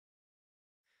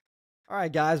All right,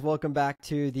 guys, welcome back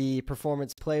to the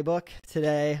Performance Playbook.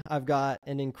 Today, I've got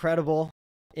an incredible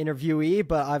interviewee,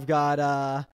 but I've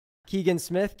got Keegan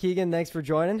Smith. Keegan, thanks for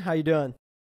joining. How you doing?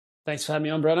 Thanks for having me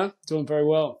on, Brenna. Doing very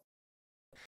well.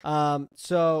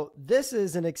 So this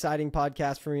is an exciting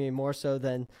podcast for me, more so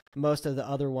than most of the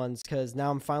other ones, because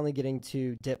now I'm finally getting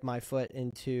to dip my foot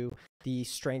into the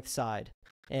strength side.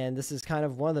 And this is kind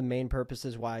of one of the main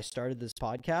purposes why I started this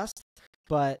podcast.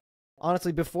 But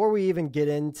honestly, before we even get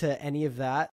into any of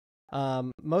that,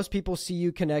 most people see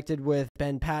you connected with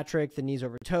Ben Patrick, the knees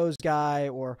over toes guy,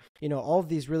 or, all of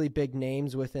these really big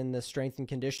names within the strength and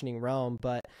conditioning realm.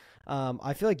 But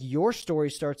I feel like your story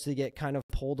starts to get kind of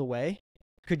pulled away.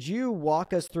 Could you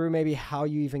walk us through maybe how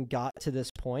you even got to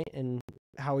this point and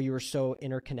how you were so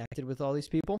interconnected with all these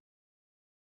people?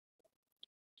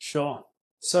 Sure.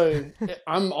 So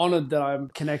I'm honored that I'm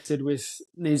connected with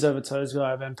knees over toes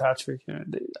guy, Ben Patrick.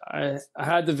 I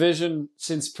had the vision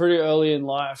since pretty early in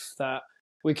life that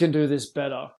we can do this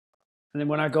better. And then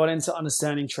when I got into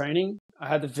understanding training, I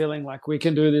had the feeling like we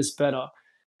can do this better.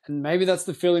 And maybe that's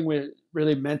the feeling we're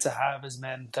really meant to have as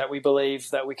men, that we believe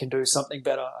that we can do something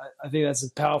better. I think that's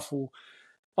a powerful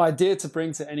idea to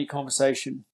bring to any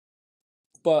conversation.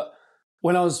 But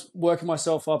when I was working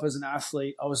myself up as an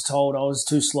athlete, I was told I was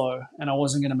too slow and I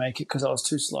wasn't going to make it because I was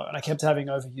too slow. And I kept having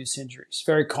overuse injuries.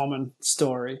 Very common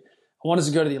story. I wanted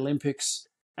to go to the Olympics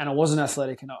and I wasn't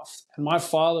athletic enough. And my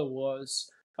father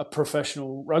was a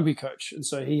professional rugby coach. And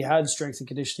so he had strength and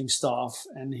conditioning staff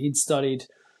and he'd studied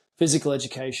physical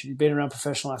education. He'd been around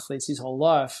professional athletes his whole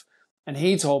life. And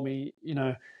he told me,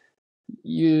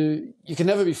 you can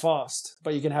never be fast,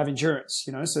 but you can have endurance,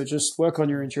 so just work on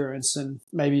your endurance and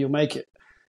maybe you'll make it.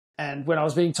 And when I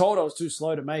was being told I was too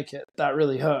slow to make it, that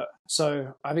really hurt.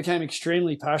 So I became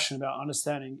extremely passionate about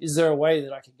understanding, is there a way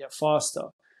that I can get faster?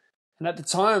 And at the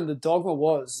time, the dogma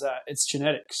was that it's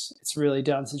genetics. It's really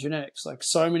down to genetics. Like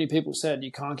so many people said,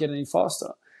 you can't get any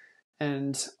faster.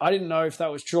 And I didn't know if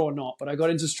that was true or not, but I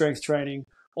got into strength training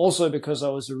also because I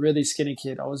was a really skinny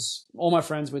kid. All my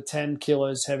friends were 10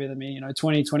 kilos heavier than me,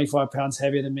 20, 25 pounds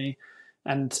heavier than me.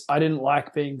 And I didn't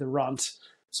like being the runt.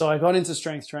 So I got into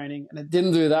strength training and it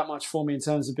didn't do that much for me in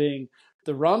terms of being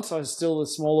the runt. I was still the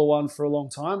smaller one for a long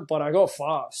time, but I got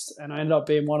fast and I ended up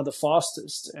being one of the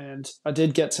fastest. And I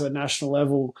did get to a national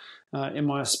level in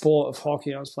my sport of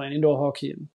hockey. I was playing indoor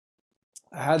hockey and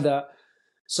I had that.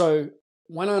 So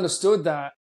when I understood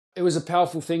that, it was a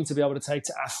powerful thing to be able to take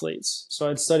to athletes. So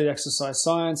I'd studied exercise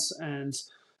science and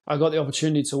I got the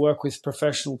opportunity to work with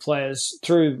professional players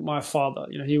through my father.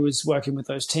 He was working with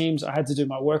those teams. I had to do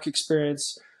my work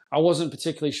experience. I wasn't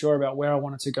particularly sure about where I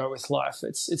wanted to go with life.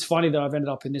 It's funny that I've ended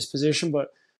up in this position, but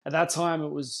at that time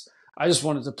I just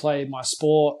wanted to play my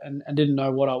sport and didn't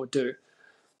know what I would do.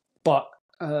 But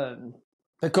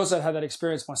because I had that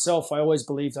experience myself, I always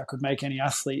believed I could make any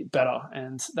athlete better.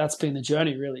 And that's been the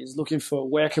journey really, is looking for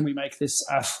where can we make this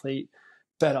athlete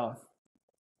better.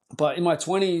 But in my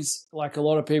 20s, like a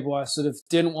lot of people, I sort of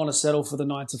didn't want to settle for the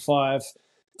 9 to 5,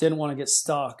 didn't want to get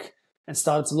stuck and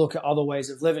started to look at other ways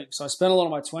of living. So I spent a lot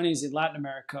of my 20s in Latin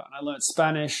America and I learned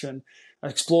Spanish and I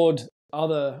explored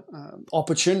other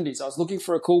opportunities. I was looking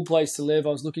for a cool place to live. I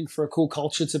was looking for a cool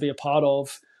culture to be a part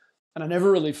of. And I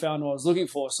never really found what I was looking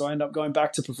for. So I ended up going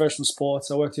back to professional sports.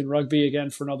 I worked in rugby again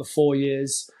for another 4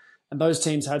 years. And those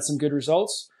teams had some good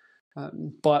results.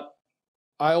 But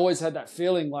I always had that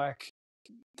feeling like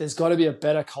there's got to be a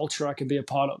better culture I can be a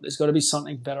part of. There's got to be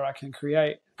something better I can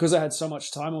create. Because I had so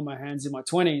much time on my hands in my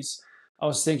 20s, I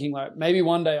was thinking like maybe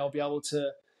one day I'll be able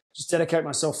to just dedicate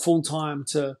myself full time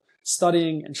to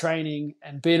studying and training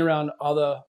and being around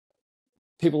other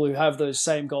people who have those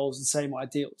same goals and same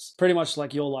ideals, pretty much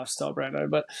like your lifestyle, Brando.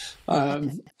 But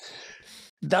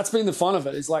that's been the fun of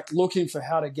it, is like looking for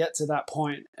how to get to that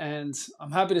point. And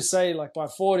I'm happy to say, like by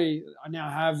 40, I now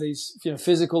have these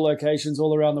physical locations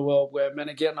all around the world where men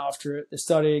are getting after it. They're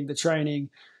studying, they're training,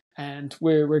 and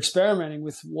we're experimenting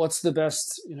with what's the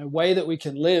best way that we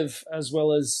can live as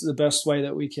well as the best way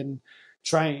that we can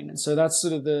train. And so that's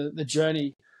sort of the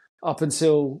journey up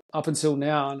until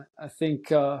now. And I think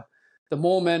the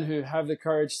more men who have the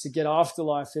courage to get after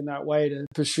life in that way, to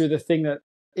pursue the thing that,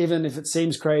 even if it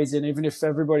seems crazy and even if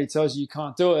everybody tells you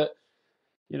can't do it,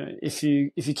 if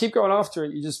you keep going after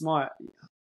it, you just might.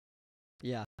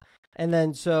 Yeah. And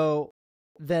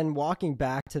then walking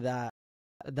back to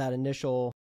that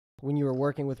initial, when you were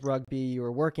working with rugby, you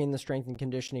were working in the strength and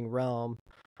conditioning realm,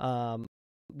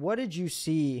 what did you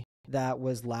see that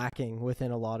was lacking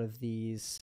within a lot of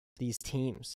these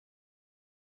teams?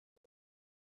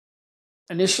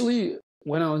 Initially,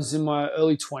 when I was in my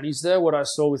early 20s there, what I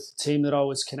saw with the team that I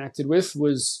was connected with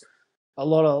was a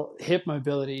lot of hip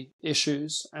mobility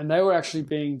issues, and they were actually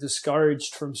being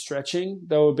discouraged from stretching.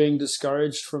 They were being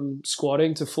discouraged from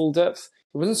squatting to full depth.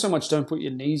 It wasn't so much don't put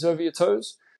your knees over your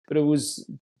toes, but it was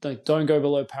like don't go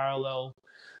below parallel.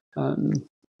 And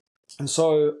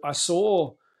so I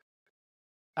saw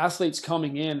athletes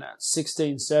coming in at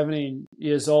 16, 17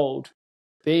 years old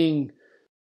being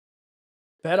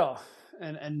better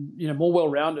and more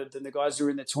well-rounded than the guys who were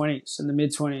in their 20s and the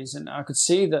mid-20s. And I could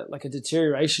see that like a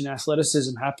deterioration in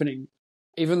athleticism happening,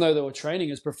 even though they were training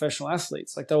as professional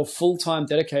athletes. Like they were full-time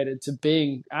dedicated to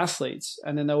being athletes,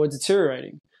 and then they were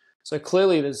deteriorating. So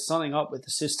clearly there's something up with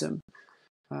the system.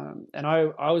 And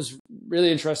I was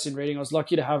really interested in reading. I was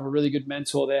lucky to have a really good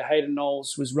mentor there. Hayden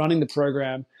Knowles was running the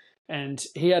program, and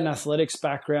he had an athletics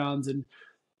background, and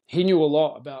he knew a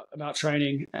lot about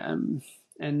training. And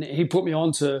he put me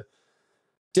on to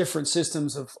different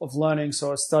systems of learning. So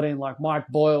I was studying like Mike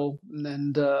Boyle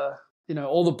and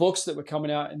all the books that were coming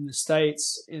out in the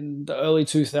States in the early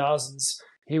 2000s.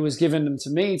 He was giving them to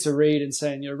me to read and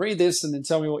saying, read this and then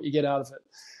tell me what you get out of it.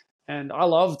 And I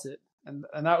loved it. And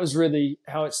that was really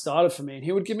how it started for me. And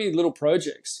he would give me little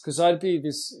projects because I'd be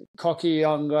this cocky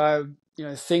young guy,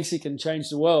 thinks he can change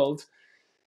the world.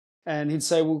 And he'd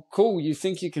say, well, cool, you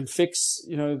think you can fix,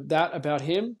 that about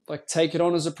him? Like, take it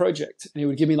on as a project. And he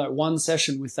would give me like one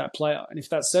session with that player. And if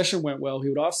that session went well, he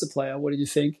would ask the player, what did you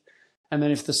think? And then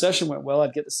if the session went well,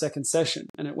 I'd get the second session.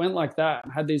 And it went like that.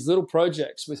 I had these little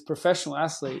projects with professional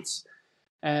athletes.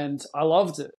 And I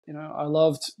loved it. I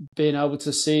loved being able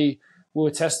to see we were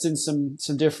testing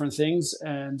some different things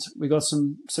and we got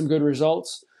some good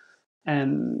results.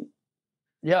 And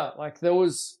yeah, like there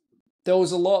was a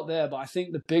lot there, but I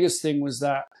think the biggest thing was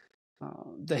that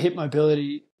the hip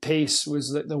mobility piece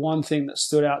was the one thing that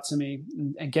stood out to me,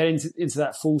 and getting into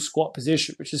that full squat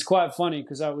position, which is quite funny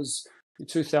because that was in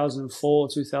 2004,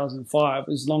 2005. It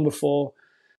was long before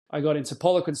I got into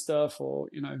Pollock and stuff, or,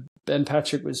 Ben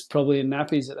Patrick was probably in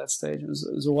nappies at that stage. It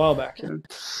was a while back,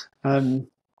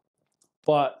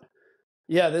 But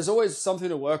yeah, there's always something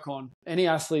to work on. Any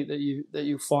athlete that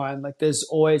you find, like there's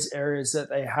always areas that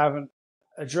they haven't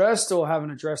addressed or haven't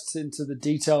addressed into the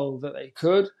detail that they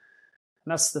could.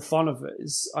 And that's the fun of it,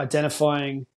 is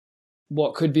identifying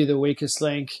what could be the weakest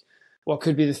link, what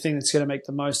could be the thing that's going to make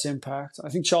the most impact. I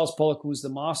think Charles Pollock was the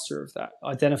master of that,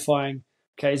 identifying,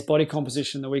 okay, is body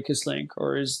composition the weakest link,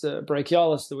 or is the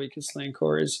brachialis the weakest link,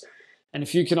 and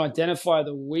if you can identify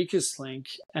the weakest link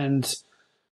and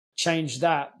change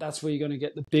that, that's where you're going to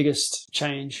get the biggest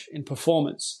change in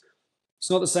performance. It's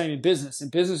not the same in business. In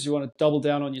business, you want to double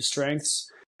down on your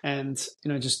strengths and,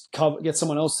 just get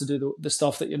someone else to do the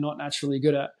stuff that you're not naturally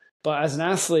good at. But as an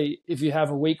athlete, if you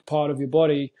have a weak part of your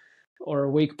body or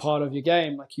a weak part of your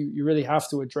game, like you really have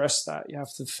to address that. You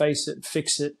have to face it,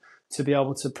 fix it to be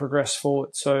able to progress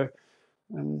forward. So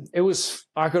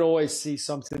I could always see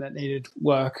something that needed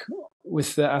work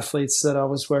with the athletes that I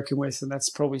was working with, and that's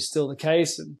probably still the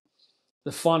case. And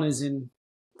the fun is in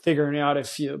figuring out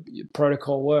if your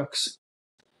protocol works.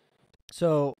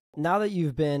 So now that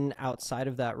you've been outside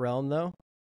of that realm, though,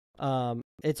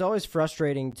 it's always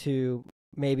frustrating to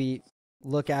maybe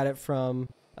look at it from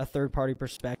a third-party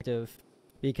perspective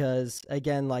because,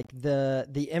 again, like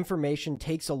the information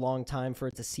takes a long time for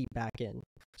it to seep back in.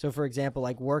 So, for example,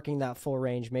 like working that full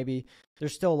range, maybe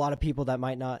there's still a lot of people that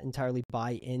might not entirely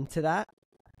buy into that.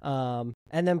 And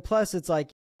then plus it's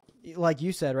like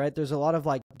you said, right, there's a lot of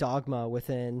like dogma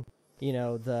within,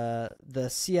 the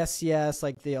CSCS,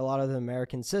 like a lot of the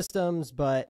American systems.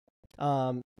 But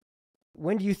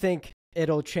when do you think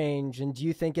it'll change? And do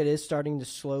you think it is starting to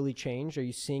slowly change? Are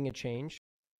you seeing a change?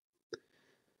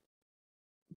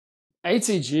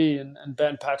 ATG and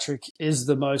Ben Patrick is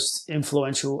the most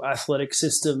influential athletic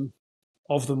system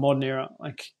of the modern era.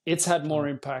 Like it's had more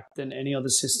impact than any other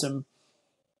system,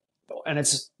 and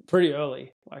it's pretty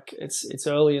early. Like it's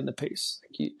early in the piece.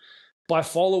 Like by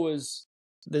followers,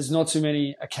 there's not too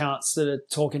many accounts that are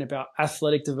talking about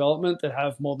athletic development that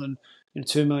have more than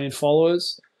 2 million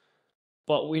followers.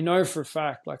 But we know for a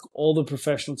fact, like all the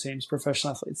professional teams,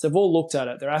 professional athletes, they've all looked at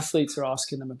it. Their athletes are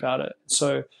asking them about it.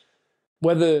 So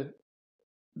whether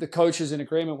the coach is in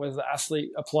agreement, whether the athlete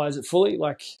applies it fully,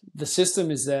 like the system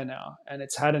is there now and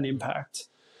it's had an impact.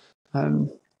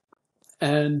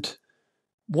 And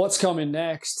what's coming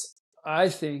next, I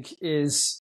think,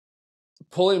 is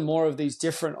pulling more of these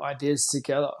different ideas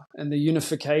together and the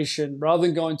unification, rather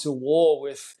than going to war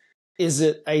with, is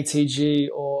it ATG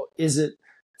or is it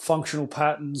functional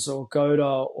patterns or GOTA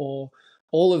or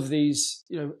all of these,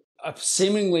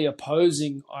 seemingly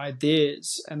opposing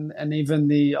ideas, and even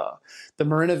the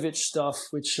Marinovich stuff,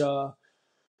 which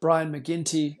Brian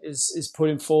McGinty is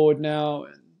putting forward now,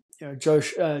 and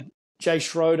Jay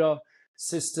Schroeder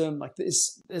system. Like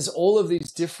there's all of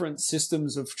these different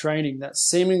systems of training that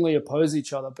seemingly oppose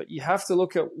each other, but you have to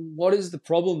look at what is the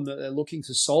problem that they're looking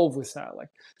to solve with that. Like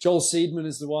Joel Seedman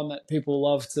is the one that people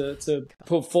love to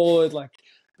put forward, like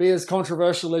be as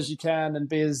controversial as you can and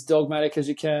be as dogmatic as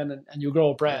you can, and you'll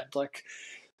grow a brand. Like,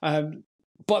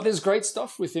 but there's great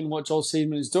stuff within what Joel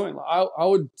Seedman is doing. Like, I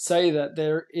would say that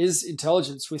there is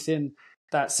intelligence within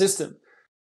that system.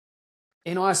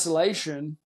 In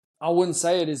isolation, I wouldn't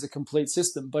say it is a complete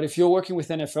system, but if you're working with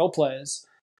NFL players,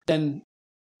 then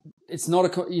it's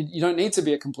not you don't need to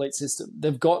be a complete system.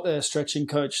 They've got their stretching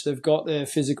coach, they've got their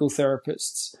physical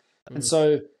therapists. And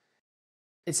so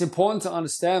it's important to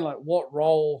understand, like, what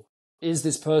role is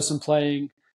this person playing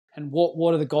and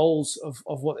what are the goals of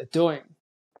what they're doing.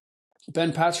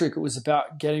 Ben Patrick, it was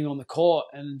about getting on the court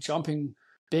and jumping,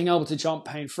 being able to jump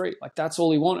pain-free. Like, that's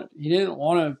all he wanted. He didn't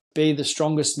want to be the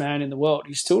strongest man in the world.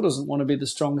 He still doesn't want to be the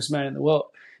strongest man in the world.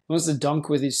 He wants to dunk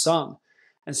with his son.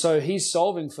 And so he's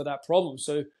solving for that problem.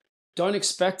 So don't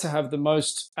expect to have the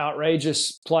most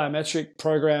outrageous plyometric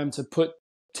program to put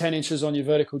 10 inches on your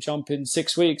vertical jump in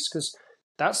 6 weeks, because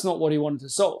that's not what he wanted to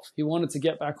solve. He wanted to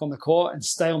get back on the court and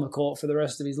stay on the court for the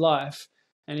rest of his life.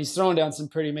 And he's throwing down some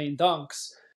pretty mean dunks,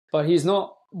 but he's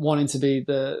not wanting to be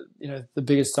the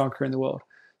biggest dunker in the world.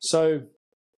 So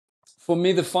for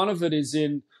me, the fun of it is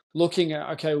in looking at,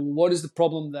 okay, what is the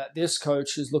problem that this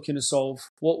coach is looking to solve?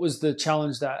 What was the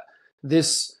challenge that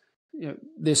this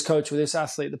coach or this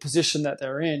athlete, the position that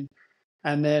they're in,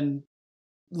 and then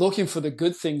looking for the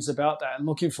good things about that and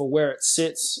looking for where it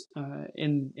sits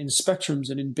in spectrums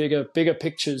and in bigger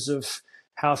pictures of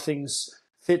how things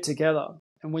fit together.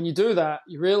 And when you do that,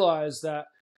 you realize that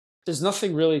there's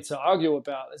nothing really to argue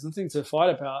about. There's nothing to fight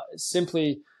about. It's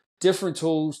simply different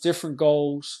tools, different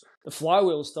goals. The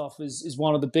flywheel stuff is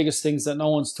one of the biggest things that no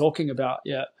one's talking about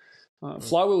yet.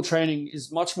 Flywheel training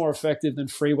is much more effective than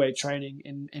free weight training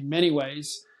in many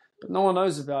ways, but no one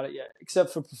knows about it yet,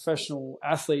 except for professional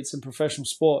athletes and professional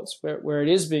sports where it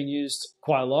is being used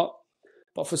quite a lot.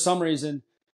 But for some reason,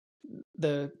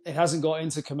 it hasn't got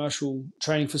into commercial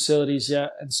training facilities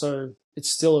yet, and so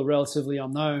it's still a relatively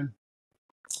unknown.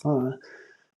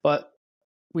 But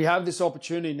we have this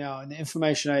opportunity now in the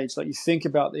information age. Like, you think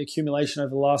about the accumulation over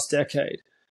the last decade,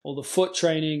 all the foot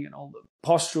training and all the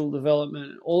postural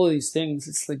development and all of these things.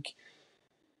 It's like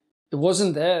it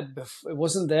wasn't there. It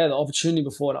wasn't there, the opportunity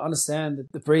before, to understand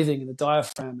the breathing and the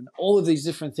diaphragm and all of these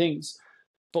different things.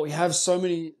 But we have so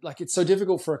many, like, it's so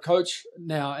difficult for a coach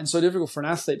now and so difficult for an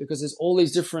athlete, because there's all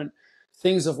these different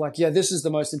things of like, yeah, this is the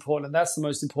most important and that's the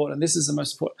most important and this is the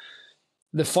most important.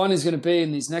 The fun is going to be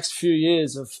in these next few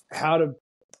years of how to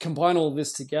combine all of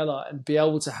this together and be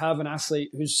able to have an athlete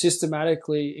who's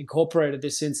systematically incorporated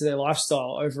this into their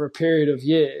lifestyle over a period of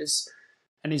years,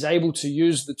 and is able to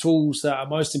use the tools that are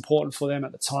most important for them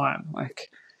at the time. Like,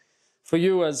 for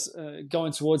you, as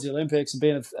going towards the Olympics and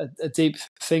being a deep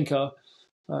thinker,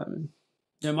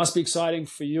 it must be exciting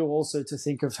for you also to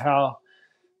think of how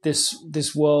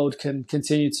this world can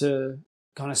continue to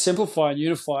kind of simplify and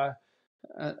unify,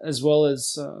 as well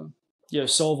as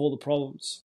solve all the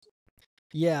problems.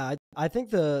 Yeah, I think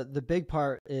the big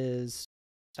part is,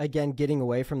 again, getting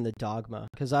away from the dogma,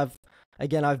 because I've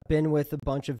been with a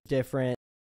bunch of different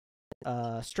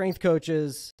strength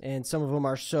coaches, and some of them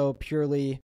are so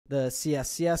purely the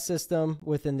CSCS system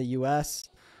within the US,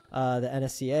 the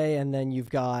NSCA, and then you've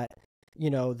got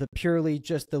the purely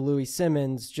just the Louis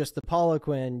Simmons, just the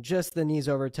Poliquin, just the knees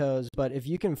over toes. But if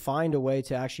you can find a way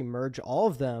to actually merge all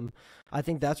of them, I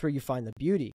think that's where you find the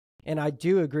beauty. And I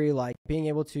do agree, like, being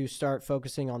able to start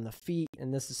focusing on the feet,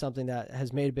 and this is something that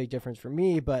has made a big difference for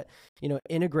me, but,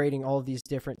 integrating all of these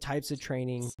different types of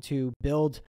training to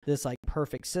build this, like,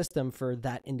 perfect system for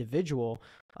that individual,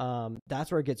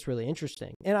 that's where it gets really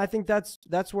interesting. And I think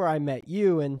that's where I met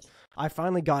you, and I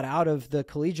finally got out of the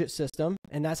collegiate system,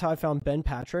 and that's how I found Ben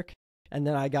Patrick. And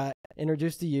then I got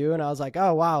introduced to you, and I was like,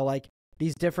 oh, wow, like,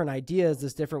 these different ideas,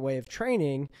 this different way of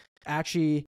training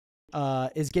actually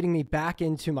is getting me back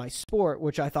into my sport,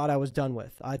 which I thought I was done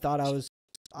with. I thought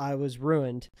I was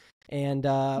ruined. And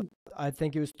I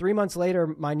think it was 3 months later,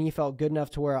 my knee felt good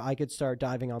enough to where I could start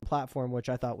diving on platform, which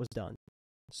I thought was done.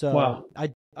 So wow.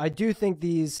 I do think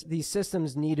these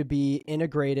systems need to be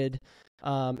integrated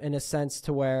in a sense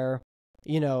to where,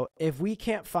 if we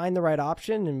can't find the right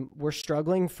option and we're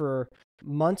struggling for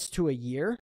months to a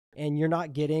year and you're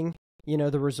not getting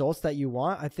the results that you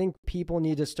want, I think people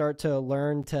need to start to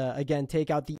learn to, again, take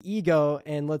out the ego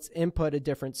and let's input a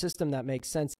different system that makes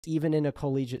sense, even in a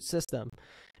collegiate system.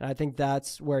 And I think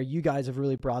that's where you guys have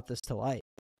really brought this to light.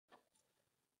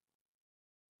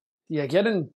 yeah,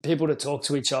 getting people to talk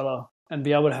to each other and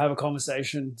be able to have a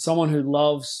conversation. Someone who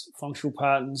loves functional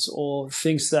patterns or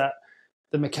thinks that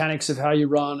the mechanics of how you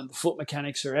run and the foot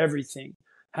mechanics are everything.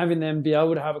 Having them be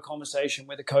able to have a conversation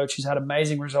with a coach who's had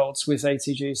amazing results with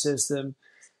ATG system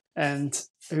and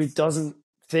who doesn't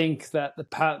think that the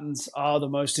patterns are the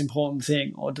most important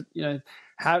thing, or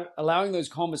allowing those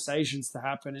conversations to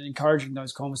happen and encouraging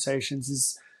those conversations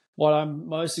is what I'm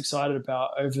most excited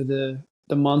about over the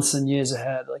months and years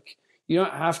ahead. Like, you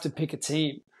don't have to pick a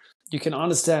team. You can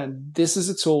understand this is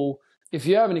a tool. If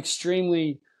you have an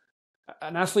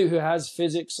athlete who has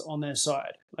physics on their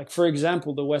side, like for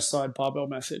example, the West Side Barbell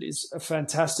method is a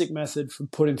fantastic method for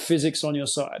putting physics on your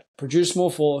side. Produce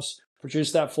more force,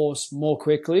 produce that force more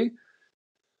quickly.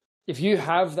 If you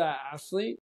have that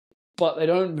athlete, but they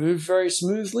don't move very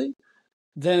smoothly,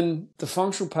 then the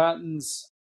functional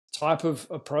patterns type of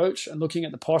approach and looking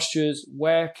at the postures,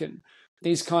 WEC, and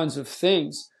these kinds of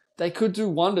things, they could do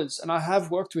wonders. And I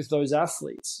have worked with those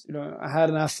athletes. I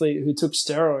had an athlete who took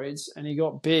steroids and he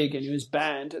got big and he was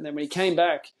banned. And then when he came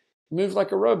back, he moved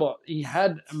like a robot. He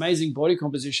had amazing body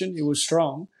composition. He was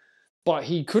strong, but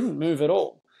he couldn't move at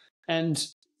all. And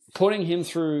putting him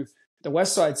through the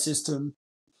West Side system,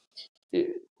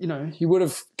 he would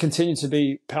have continued to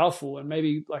be powerful and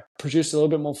maybe like produced a little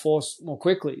bit more force more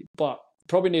quickly, but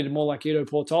probably needed more like Ido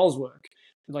Portal's work.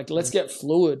 Like, let's get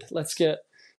fluid. Let's get,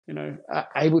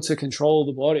 able to control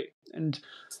the body. And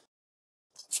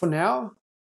for now,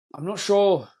 I'm not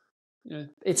sure,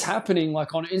 it's happening.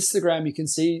 Like on Instagram, you can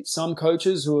see some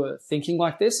coaches who are thinking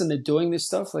like this and they're doing this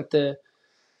stuff. Like they're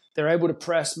able to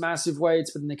press massive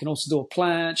weights, but then they can also do a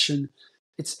planche, and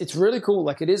it's really cool.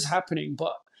 Like, it is happening.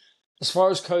 But as far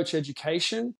as coach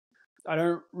education, I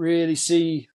don't really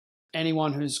see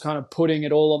anyone who's kind of putting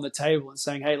it all on the table and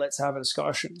saying, hey, let's have a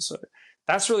discussion. So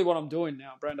that's really what I'm doing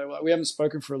now, Brando. Like, we haven't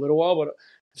spoken for a little while, but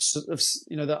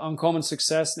the Uncommon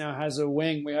Success now has a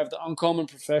wing. We have the Uncommon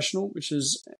Professional, which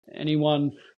is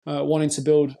anyone wanting to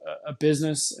build a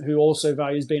business who also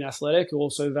values being athletic, who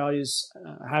also values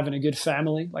having a good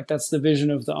family. Like, that's the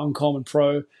vision of the Uncommon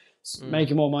Pro,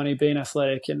 making more money, being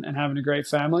athletic, and having a great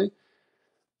family.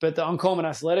 But the Uncommon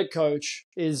Athletic Coach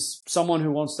is someone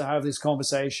who wants to have this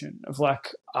conversation of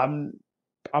like, I'm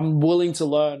willing to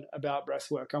learn about breath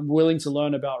work. I'm willing to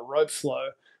learn about rope flow.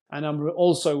 And I'm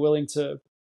also willing to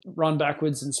run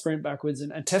backwards and sprint backwards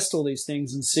and test all these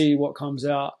things and see what comes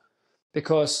out,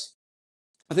 because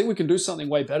I think we can do something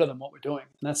way better than what we're doing.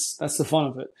 And that's the fun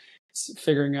of it. It's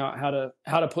figuring out how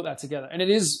to put that together. And it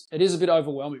is a bit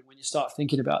overwhelming when you start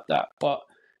thinking about that. But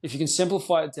if you can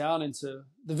simplify it down into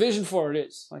the vision for it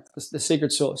is like the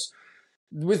secret sauce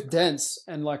with dense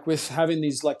and like with having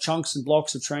these like chunks and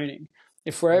blocks of training.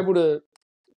 If we're able to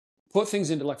put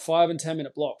things into like 5 and 10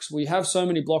 minute blocks, we have so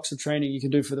many blocks of training you can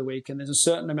do for the week. And there's a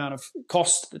certain amount of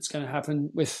cost that's going to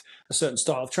happen with a certain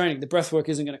style of training. The breath work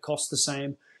isn't going to cost the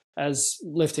same as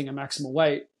lifting a maximal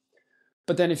weight.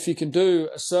 But then if you can do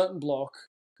a certain block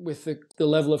with the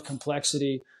level of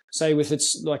complexity, say with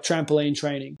its like trampoline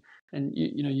training, and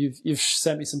you've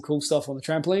sent me some cool stuff on the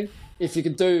trampoline. If you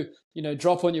can do,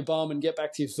 drop on your bum and get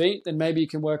back to your feet, then maybe you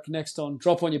can work next on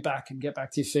drop on your back and get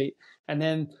back to your feet. And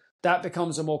then that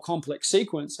becomes a more complex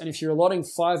sequence. And if you're allotting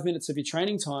 5 minutes of your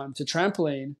training time to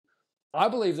trampoline, I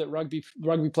believe that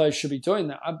rugby players should be doing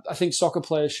that. I think soccer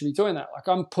players should be doing that. Like,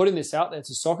 I'm putting this out there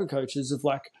to soccer coaches of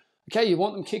like, okay, you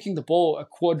want them kicking the ball a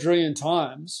quadrillion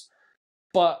times,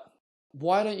 but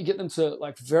why don't you get them to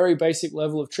like very basic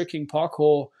level of tricking,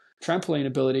 parkour, trampoline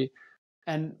ability,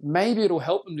 and maybe it'll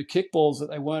help them to kick balls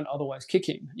that they weren't otherwise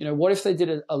kicking. What if they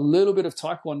did a little bit of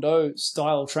Taekwondo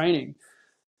style training?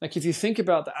 Like, if you think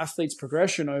about the athlete's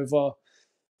progression over,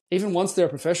 even once they're a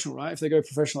professional, right? If they go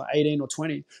professional at 18 or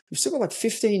 20, you've still got like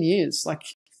 15 years. Like,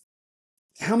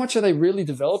 how much are they really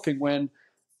developing when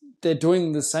they're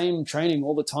doing the same training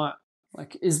all the time?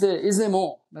 Like, is there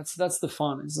more? That's the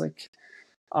fun. It's like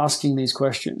asking these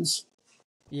questions.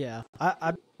 Yeah,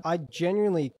 I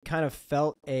genuinely kind of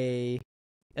felt a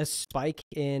spike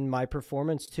in my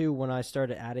performance too when I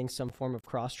started adding some form of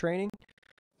cross training.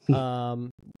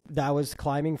 That was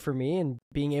climbing for me, and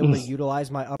being able to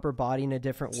utilize my upper body in a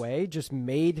different way just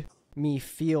made me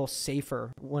feel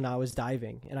safer when I was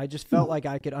diving. And I just felt like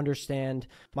I could understand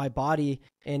my body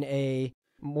in a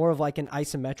more of like an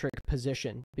isometric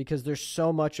position, because there's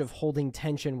so much of holding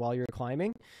tension while you're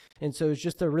climbing. And so it's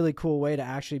just a really cool way to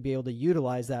actually be able to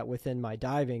utilize that within my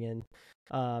diving.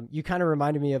 And you kind of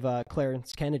reminded me of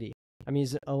Clarence Kennedy. I mean,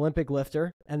 he's an Olympic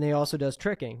lifter, and he also does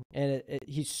tricking. And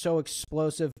he's so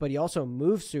explosive, but he also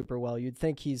moves super well. You'd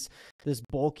think he's this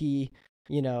bulky,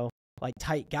 like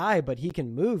tight guy, but he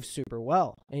can move super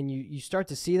well. And you start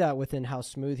to see that within how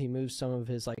smooth he moves some of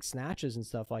his like snatches and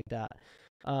stuff like that.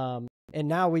 And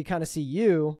now we kind of see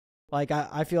you, like,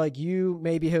 I feel like you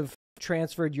maybe have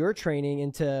transferred your training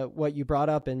into what you brought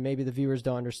up, and maybe the viewers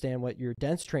don't understand what your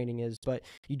dense training is, but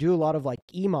you do a lot of like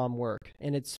EMOM work,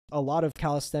 and it's a lot of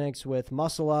calisthenics with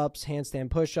muscle ups,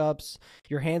 handstand push-ups.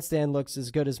 Your handstand looks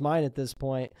as good as mine at this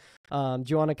point. Do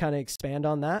you want to kind of expand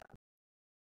on that?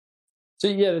 So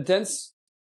yeah, the dense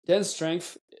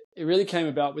strength, it really came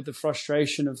about with the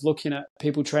frustration of looking at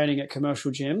people training at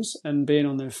commercial gyms and being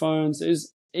on their phones. It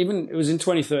was in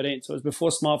 2013, so it was before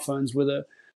smartphones were the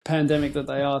pandemic that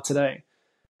they are today.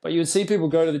 But you would see people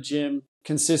go to the gym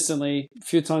consistently a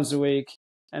few times a week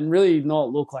and really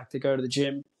not look like they go to the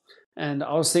gym. And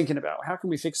I was thinking about, how can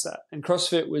we fix that? And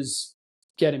CrossFit was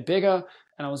getting bigger,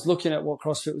 and I was looking at what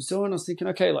CrossFit was doing. I was thinking,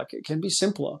 okay, like, it can be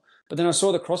simpler. But then I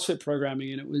saw the CrossFit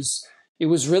programming, and it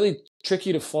was really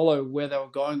tricky to follow where they were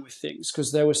going with things,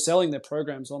 because they were selling their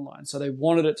programs online. So they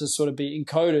wanted it to sort of be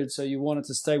encoded, so you wanted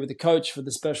to stay with the coach for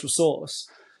the special sauce.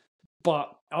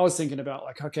 But I was thinking about,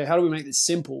 like, okay, how do we make this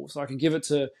simple so I can give it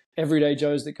to everyday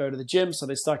Joes that go to the gym, so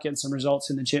they start getting some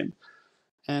results in the gym?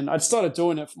 And I'd started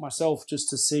doing it for myself just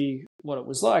to see what it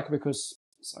was like, because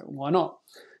it's like, why not?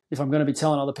 If I'm going to be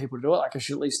telling other people to do it, like, I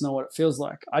should at least know what it feels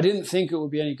like. I didn't think it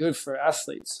would be any good for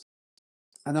athletes.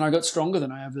 And then I got stronger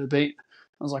than I ever been.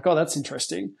 I was like, oh, that's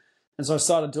interesting. And so I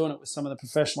started doing it with some of the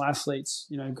professional athletes,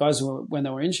 guys who were, when they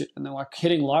were injured, and they're like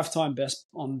hitting lifetime best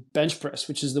on bench press,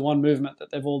 which is the one movement that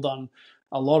they've all done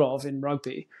a lot of in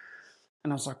rugby.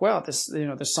 And I was like, wow,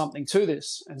 there's something to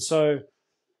this. And so,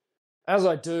 as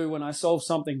I do when I solve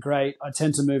something great, I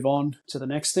tend to move on to the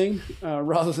next thing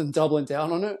rather than doubling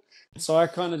down on it. So I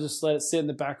kind of just let it sit in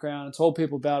the background and told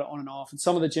people about it on and off. And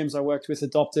some of the gyms I worked with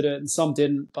adopted it and some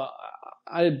didn't, but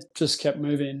I just kept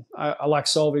moving. I like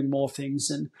solving more things.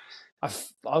 And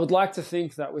I would like to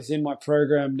think that within my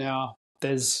program now,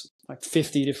 there's like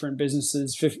 50 different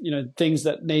businesses, 50, things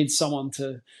that need someone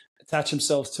to attach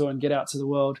themselves to and get out to the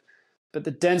world. But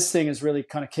the dense thing has really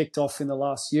kind of kicked off in the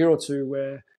last year or two,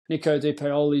 where Nico Di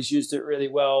Paoli's used it really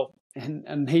well.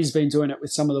 And he's been doing it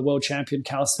with some of the world champion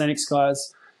calisthenics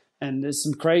guys. And there's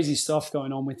some crazy stuff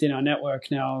going on within our network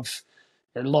now of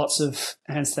lots of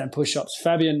handstand push-ups.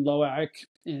 Fabien Loac,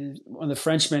 one of the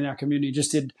Frenchmen in our community,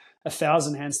 just did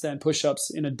 1,000 handstand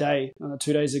push-ups in a day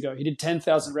 2 days ago. He did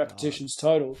 10,000 repetitions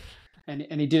total, and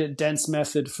he did it dense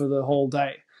method for the whole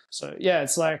day. So yeah,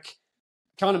 it's like,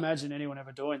 can't imagine anyone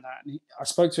ever doing that. And I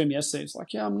spoke to him yesterday. It's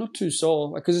like, yeah, I'm not too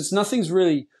sore, because nothing's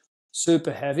really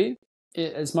super heavy.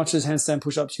 As much as handstand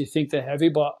push-ups, you think they're heavy,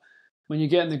 but when you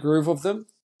get in the groove of them,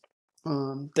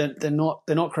 they're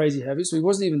not crazy heavy. So he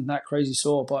wasn't even that crazy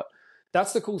sore. But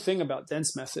that's the cool thing about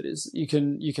dense method, is you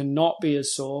can not be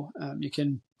as sore. You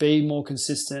can be more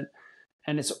consistent,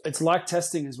 and it's like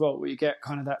testing as well, where you get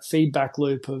kind of that feedback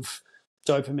loop of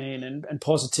dopamine and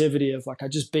positivity of like, I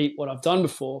just beat what I've done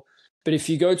before. But if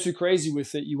you go too crazy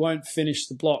with it, you won't finish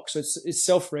the block. So it's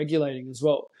self-regulating as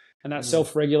well. And that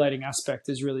self-regulating aspect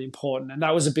is really important. And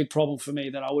that was a big problem for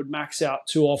me, that I would max out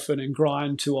too often and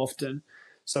grind too often.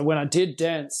 So when I did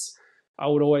dense, I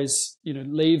would always,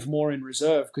 leave more in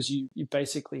reserve, because you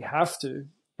basically have to.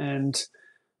 And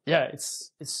yeah,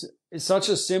 it's such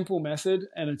a simple method,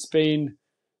 and it's been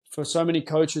for so many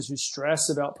coaches who stress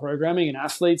about programming and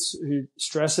athletes who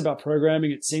stress about programming.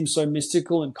 It seems so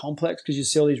mystical and complex because you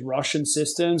see all these Russian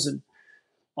systems. And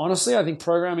honestly, I think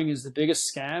programming is the biggest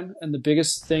scam and the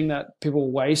biggest thing that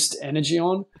people waste energy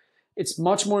on. It's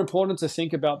much more important to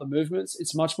think about the movements.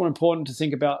 It's much more important to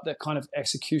think about the kind of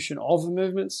execution of the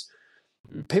movements.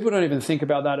 People don't even think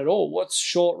about that at all. What's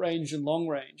short range and long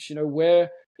range?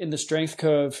 Where in the strength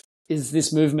curve is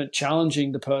this movement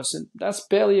challenging the person? That's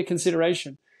barely a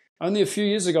consideration. Only a few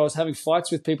years ago, I was having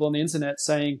fights with people on the internet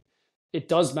saying it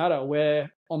does matter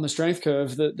where on the strength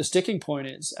curve the sticking point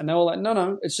is. And they were like,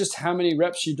 no, it's just how many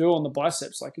reps you do on the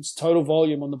biceps. Like, it's total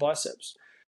volume on the biceps.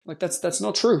 Like, that's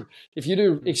not true. If you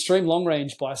do extreme long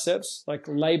range biceps, like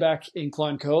layback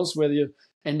incline curls, whether you're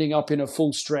ending up in a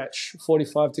full stretch,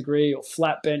 45-degree or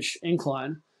flat bench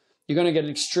incline, you're going to get an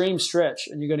extreme stretch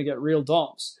and you're going to get real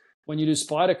DOMs. When you do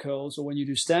spider curls or when you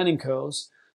do standing curls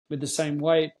with the same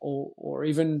weight or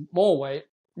even more weight,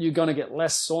 you're going to get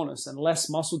less soreness and less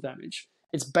muscle damage.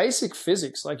 It's basic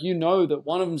physics. Like, that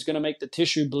one of them is going to make the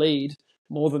tissue bleed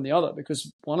more than the other,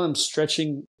 because one of them's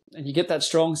stretching, and you get that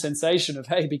strong sensation of,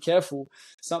 hey, be careful,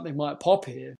 something might pop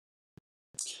here.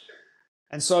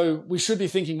 And so we should be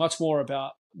thinking much more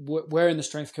about where in the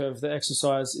strength curve the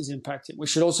exercise is impacting. We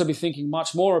should also be thinking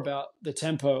much more about the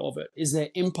tempo of it. Is there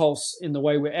impulse in the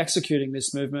way we're executing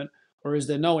this movement, or is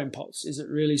there no impulse? Is it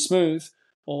really smooth,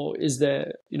 or is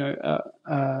there,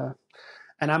 an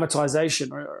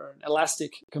amortization or an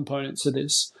elastic component to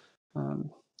this?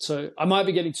 So I might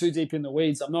be getting too deep in the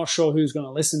weeds. I'm not sure who's going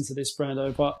to listen to this,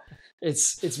 Brando, but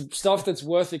it's stuff that's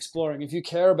worth exploring. If you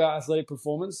care about athletic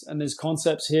performance and there's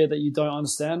concepts here that you don't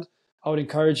understand, I would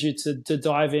encourage you to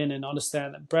dive in and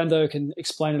understand them. Brando can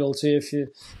explain it all to you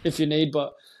if you need,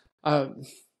 but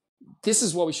this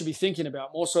is what we should be thinking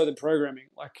about more so than programming.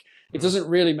 Like, it doesn't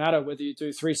really matter whether you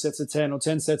do 3 sets of 10 or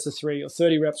 10 sets of 3 or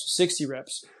 30 reps or 60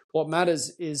 reps. What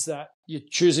matters is that you're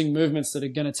choosing movements that are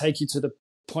going to take you to the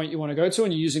point you want to go to,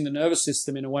 and you're using the nervous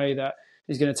system in a way that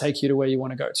is going to take you to where you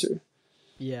want to go to.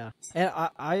 Yeah. And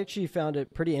I actually found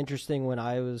it pretty interesting when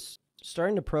I was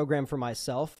starting to program for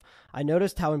myself. I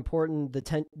noticed how important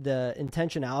the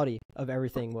intentionality of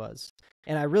everything was.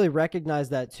 And I really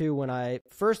recognized that too when I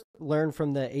first learned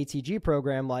from the ATG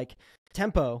program. Like,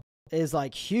 tempo is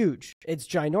like huge. It's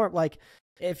ginormous. Like,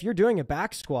 if you're doing a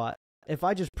back squat, if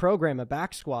I just program a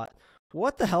back squat,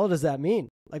 what the hell does that mean?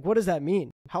 Like, what does that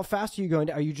mean? How fast are you going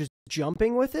to, are you just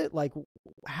jumping with it? Like,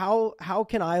 how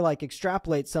can I like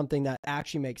extrapolate something that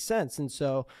actually makes sense? And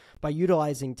so by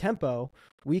utilizing tempo,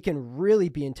 we can really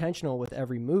be intentional with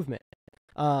every movement.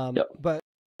 Yep.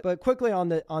 But quickly on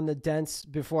the dense,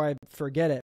 before I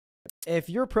forget it, if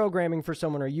you're programming for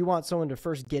someone or you want someone to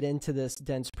first get into this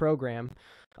dense program,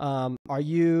 are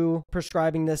you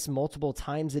prescribing this multiple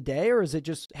times a day, or is it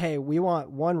just, hey, we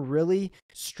want one really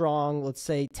strong, let's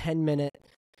say 10-minute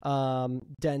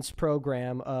dense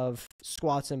program of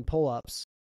squats and pull-ups?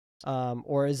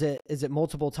 Or is it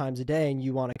multiple times a day and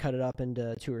you want to cut it up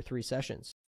into 2 or 3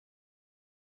 sessions?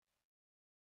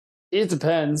 It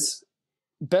depends.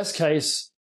 Best case,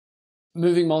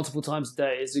 moving multiple times a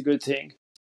day is a good thing.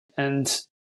 And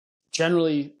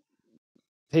generally,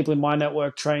 people in my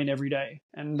network train every day.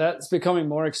 And that's becoming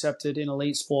more accepted in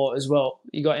elite sport as well.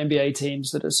 You got NBA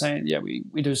teams that are saying, yeah, we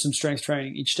do some strength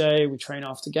training each day. We train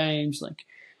after games. And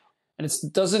it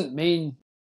doesn't mean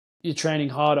you're training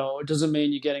harder, or it doesn't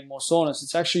mean you're getting more soreness.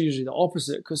 It's actually usually the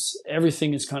opposite, because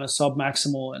everything is kind of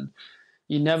sub-maximal and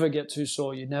you never get too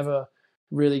sore. You never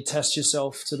really test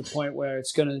yourself to the point where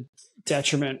it's going to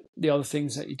detriment the other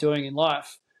things that you're doing in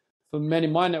life. For many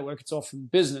in my network, it's often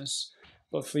business,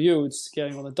 but for you, it's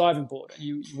getting on the diving board. And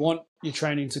you want your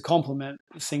training to complement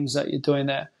the things that you're doing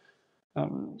there.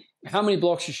 How many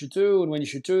blocks you should do and when you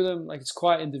should do them, like, it's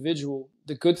quite individual.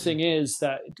 The good thing is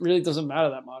that it really doesn't matter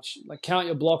that much. Like, count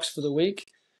your blocks for the week,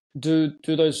 do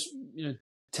those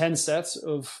 10 sets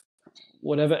of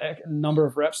whatever number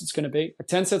of reps it's going to be. Like,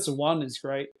 10 sets of 1 is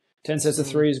great. 10 sets of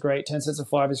 3 is great. 10 sets of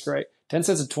 5 is great. 10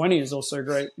 sets of 20 is also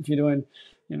great if you're doing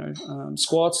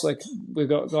squats. Like, we've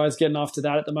got guys getting after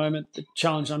that at the moment. The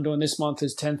challenge I'm doing this month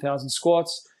is 10,000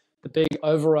 squats. The big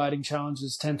overriding challenge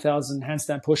is 10,000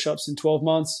 handstand push-ups in 12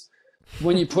 months.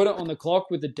 When you put it on the clock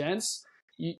with the dense,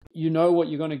 you know what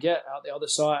you're going to get out the other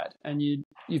side, and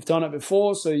you've done it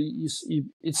before. So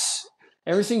it's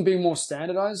everything being more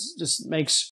standardized just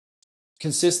makes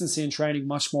consistency in training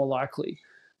much more likely.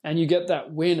 And you get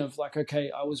that win of like,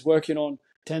 okay, I was working on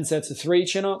 10 sets of 3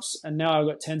 chin-ups, and now I've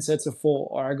got 10 sets of 4,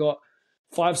 or I got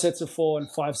 5 sets of 4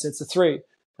 and 5 sets of 3.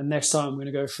 And next time I'm going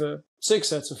to go for 6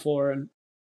 sets of 4 and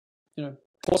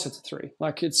 4 sets of 3.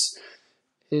 Like, it's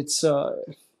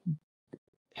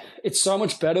so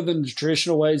much better than the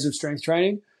traditional ways of strength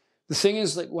training. The thing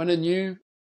is, like, when a new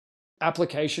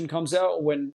application comes out, or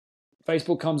when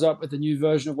Facebook comes up with a new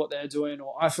version of what they're doing,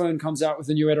 or iPhone comes out with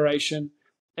a new iteration,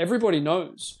 everybody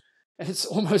knows. And it's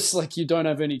almost like you don't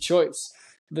have any choice.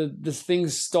 The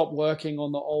things stop working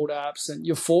on the old apps and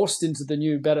you're forced into the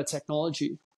new, better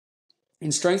technology.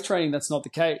 In strength training, that's not the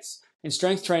case. In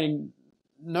strength training,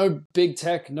 no big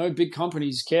tech, no big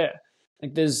companies care.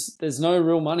 Like, there's no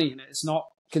real money in it. It's not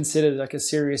considered like a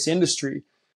serious industry,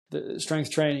 the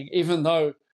strength training, even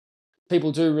though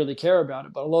people do really care about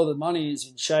it. But a lot of the money is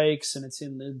in shakes, and it's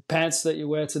in the pants that you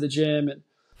wear to the gym. And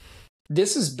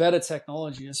this is better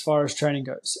technology as far as training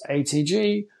goes.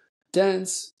 ATG,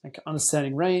 dense, like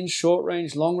understanding range, short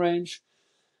range, long range.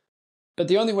 But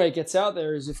the only way it gets out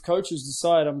there is if coaches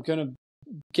decide, I'm going to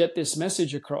get this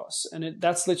message across. And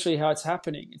that's literally how it's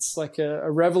happening. It's like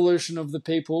a revolution of the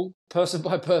people, person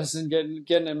by person,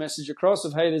 getting a message across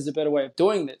of, hey, there's a better way of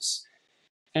doing this.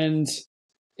 And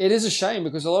it is a shame,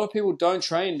 because a lot of people don't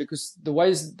train because the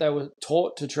ways they were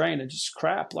taught to train are just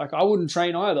crap. Like, I wouldn't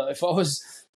train either if I was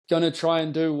going to try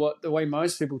and do the way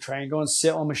most people train, go and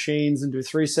sit on machines and do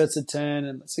 3 sets of 10.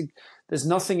 And it's like, there's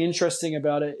nothing interesting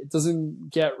about it. It doesn't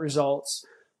get results.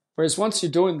 Whereas once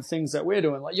you're doing the things that we're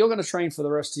doing, like, you're going to train for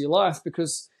the rest of your life,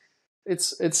 because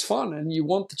it's fun, and you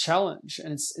want the challenge,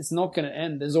 and it's not going to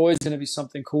end. There's always going to be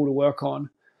something cool to work on.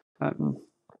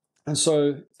 And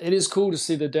so it is cool to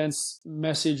see the dense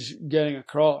message getting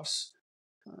across.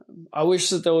 I wish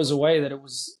that there was a way that it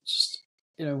was just,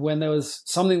 when there was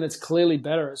something that's clearly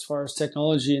better as far as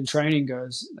technology and training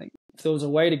goes, like if there was a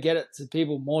way to get it to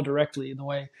people more directly in the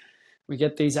way we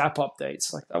get these app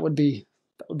updates, like that would be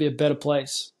a better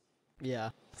place.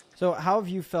 Yeah. So how have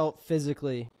you felt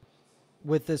physically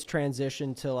with this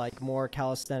transition to like more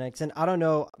calisthenics? And I don't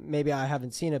know, maybe I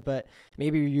haven't seen it, but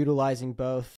maybe you're utilizing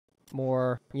both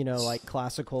more, like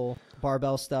classical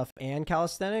barbell stuff and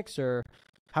calisthenics, or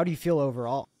how do you feel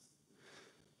overall?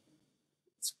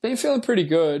 It's been feeling pretty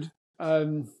good.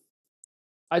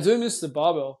 I do miss the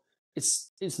barbell.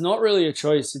 It's not really a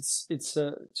choice. It's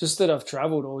just that I've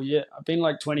traveled all year. I've been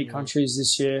like 20 countries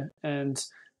this year, and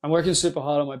I'm working super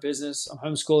hard on my business. I'm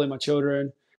homeschooling my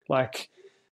children. Like,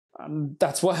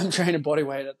 that's why I'm training body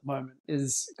weight at the moment,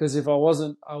 is because if I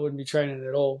wasn't, I wouldn't be training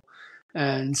at all.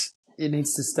 And it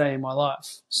needs to stay in my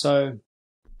life. So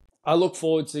I look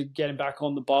forward to getting back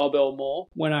on the barbell more.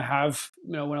 When I have,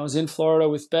 when I was in Florida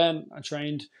with Ben, I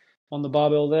trained on the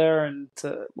barbell there. And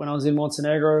when I was in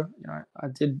Montenegro, I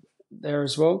did there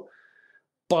as well.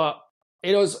 But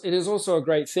it is also a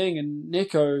great thing. And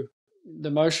Nico,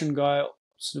 the motion guy,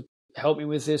 sort of helped me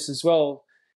with this as well.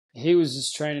 He was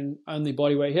just training only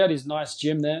body weight. He had his nice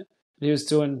gym there. He was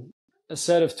doing a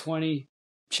set of 20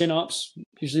 chin-ups,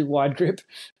 usually wide grip,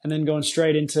 and then going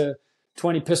straight into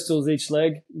 20 pistols each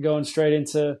leg, going straight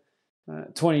into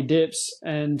 20 dips.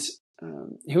 And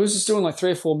he was just doing like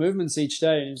 3 or 4 movements each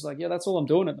day. And he was like, yeah, that's all I'm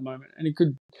doing at the moment. And he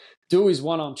could do his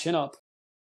one-arm chin-up.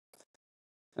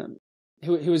 He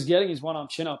was getting his one-arm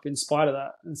chin-up in spite of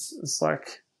that. It's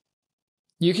like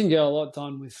you can get a lot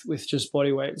done with just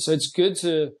body weight. So it's good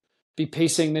to be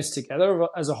piecing this together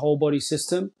as a whole body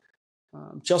system.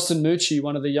 Justin Mucci,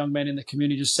 one of the young men in the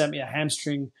community, just sent me a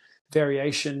hamstring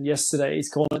variation yesterday. He's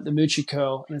calling it the Mucci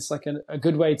curl, and it's like a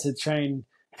good way to train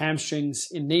hamstrings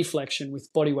in knee flexion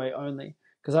with body weight only.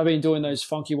 Because I've been doing those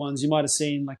funky ones. You might have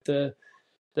seen like the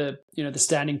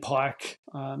standing pike,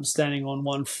 standing on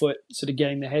one foot, sort of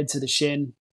getting the head to the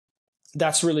shin.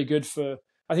 That's really good for.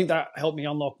 I think that helped me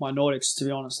unlock my Nordics. To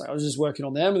be honest, like I was just working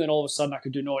on them, and then all of a sudden I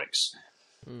could do Nordics.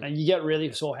 And you get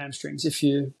really sore hamstrings if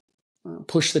you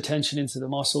push the tension into the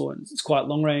muscle, and it's quite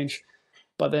long range.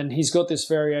 But then he's got this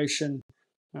variation.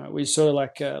 We sort of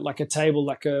like a table,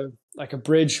 like a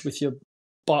bridge with your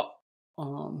butt,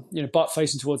 butt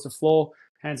facing towards the floor,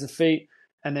 hands and feet,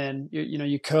 and then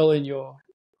you curl in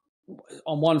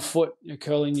on one foot. You're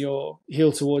curling your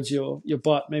heel towards your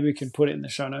butt. Maybe we can put it in the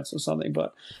show notes or something,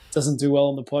 but it doesn't do well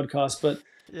on the podcast. But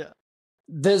yeah.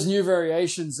 There's new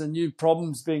variations and new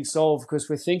problems being solved because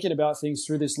we're thinking about things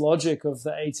through this logic of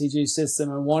the ATG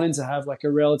system and wanting to have like a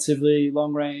relatively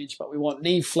long range, but we want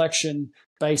knee flexion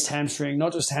based hamstring,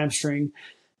 not just hamstring.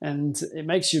 And it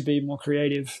makes you be more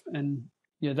creative. And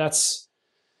it's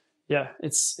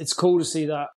cool to see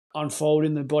that unfold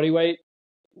in the bodyweight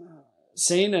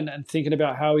scene and thinking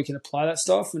about how we can apply that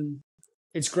stuff. And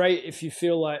it's great if you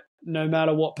feel like no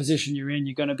matter what position you're in,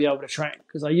 you're going to be able to train.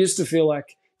 Because I used to feel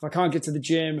like if I can't get to the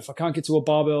gym, if I can't get to a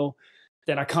barbell,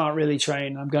 then I can't really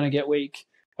train. I'm going to get weak.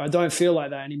 But I don't feel like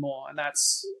that anymore. And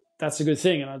that's a good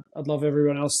thing. And I'd love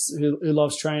everyone else who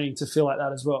loves training to feel like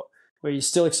that as well, where you're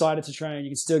still excited to train.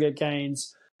 You can still get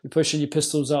gains. You're pushing your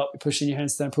pistols up. You're pushing your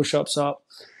handstand push-ups up.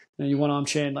 Your one-arm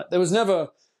chin. Like there was never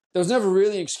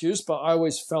really an excuse, but I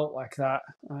always felt like that.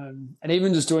 And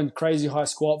even just doing crazy high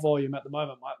squat volume at the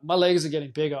moment, my legs are getting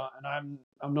bigger and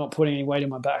I'm not putting any weight in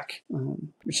my back,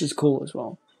 which is cool as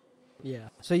well. Yeah.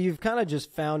 So you've kind of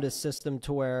just found a system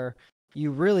to where you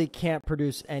really can't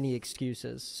produce any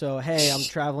excuses. So, hey, I'm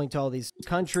traveling to all these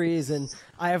countries and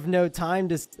I have no time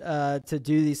to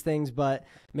do these things, but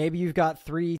maybe you've got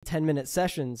 3 10-minute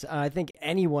sessions. I think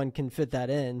anyone can fit that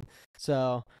in.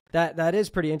 So that is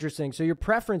pretty interesting. So your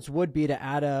preference would be to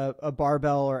add a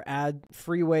barbell or add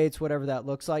free weights, whatever that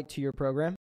looks like, to your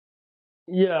program?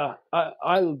 Yeah,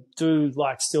 I do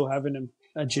like still having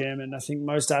a gym, and I think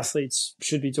most athletes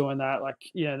should be doing that. Like,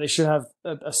 they should have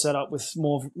a setup with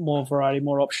more variety,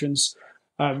 more options.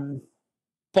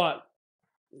 But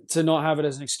to not have it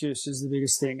as an excuse is the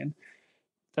biggest thing, and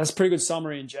that's a pretty good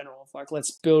summary in general. Like,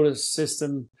 let's build a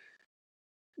system.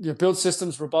 Build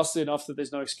systems robustly enough that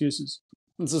there's no excuses.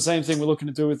 It's the same thing we're looking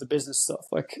to do with the business stuff.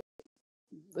 Like,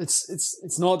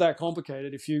 it's not that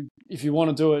complicated. If you want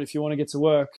to do it, if you want to get to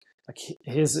work, like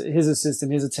here's a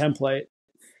system, here's a template.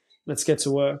 Let's get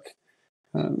to work.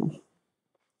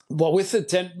 Well, with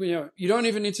the you don't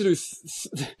even need to do.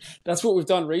 That's what we've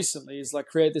done recently. Is like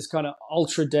create this kind of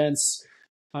ultra dense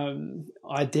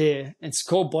idea. It's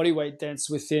called bodyweight dance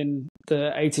within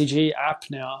the ATG app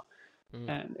now,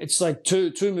 and it's like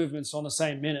two movements on the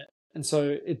same minute, and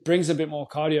so it brings a bit more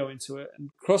cardio into it. And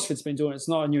CrossFit's been doing it. It's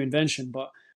not a new invention,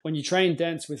 but when you train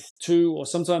dance with 2, or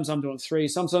sometimes I'm doing 3,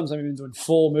 sometimes I'm even doing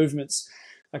 4 movements.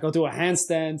 Like I'll do a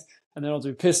handstand, and then I'll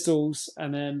do pistols,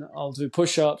 and then I'll do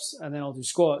push-ups, and then I'll do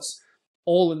squats,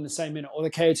 all in the same minute, or the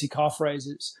KOT calf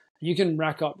raises. You can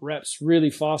rack up reps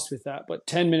really fast with that, but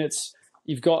 10 minutes,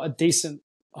 you've got a decent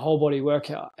whole body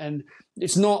workout. And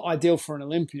it's not ideal for an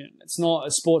Olympian. It's not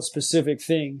a sport specific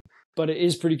thing, but it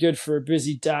is pretty good for a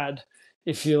busy dad.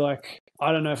 If you're like,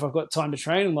 I don't know if I've got time to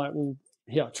train, I'm like, well,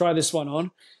 yeah, try this one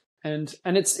on. And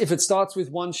it's, if it starts with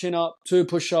 1 chin up, 2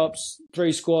 push-ups,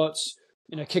 3 squats,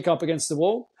 kick up against the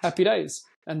wall, happy days.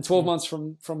 And 12 months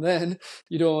from then,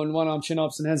 you're doing 1-arm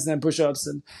chin-ups and handstand push-ups.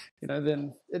 And,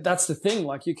 then that's the thing.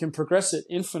 Like, you can progress it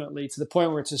infinitely to the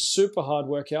point where it's a super hard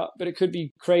workout, but it could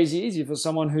be crazy easy for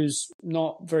someone who's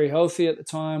not very healthy at the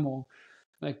time, or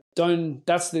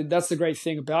that's the great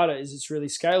thing about it, is it's really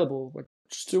scalable. Like,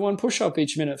 just do 1 push-up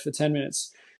each minute for 10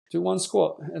 minutes, do 1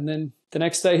 squat, and then the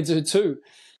next day do 2.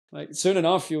 Like, soon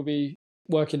enough, you'll be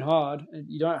working hard, and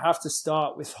you don't have to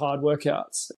start with hard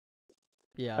workouts.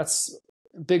 Yeah. That's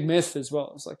a big myth as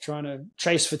well. It's like trying to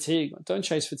chase fatigue. Like, don't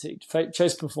chase fatigue,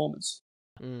 chase performance.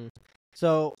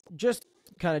 So just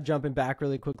kind of jumping back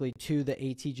really quickly to the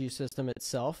ATG system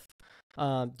itself.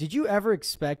 Did you ever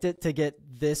expect it to get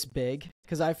this big?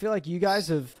 Because I feel like you guys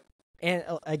have, and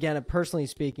again, personally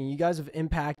speaking, you guys have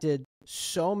impacted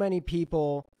so many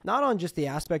people, not on just the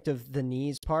aspect of the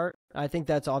knees part. I think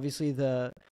that's obviously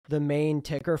the main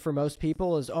ticker for most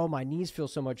people is, oh, my knees feel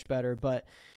so much better. But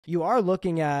you are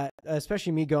looking at,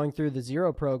 especially me going through the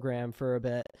Zero program for a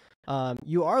bit,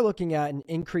 you are looking at an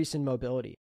increase in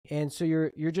mobility. And so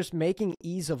you're just making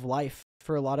ease of life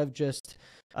for a lot of just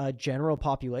general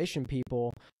population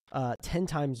people 10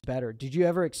 times better. Did you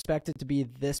ever expect it to be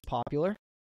this popular?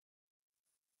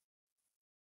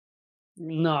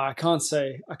 No, I can't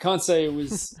say it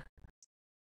was.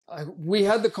 We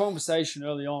had the conversation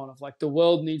early on of like, the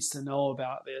world needs to know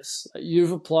about this.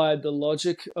 You've applied the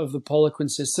logic of the Poliquin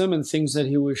system and things that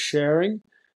he was sharing,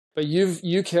 but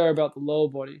you care about the lower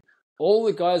body. All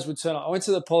the guys would turn up. I went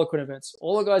to the Poliquin events.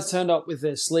 All the guys turned up with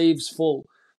their sleeves full.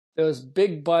 There was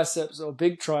big biceps or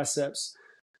big triceps,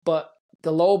 but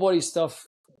the lower body stuff,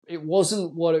 it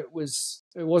wasn't what it was.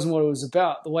 It wasn't what it was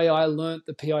about. The way I learned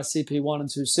the PICP 1 and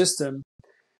 2 system,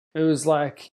 it was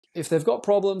like, if they've got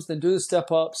problems, then do the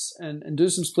step ups and do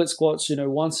some split squats,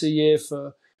 once a year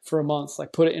for a month,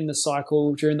 like put it in the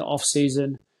cycle during the off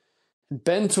season. And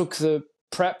Ben took the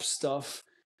prep stuff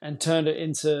and turned it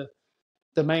into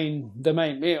the main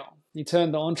meal. He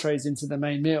turned the entrees into the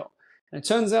main meal. And it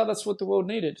turns out that's what the world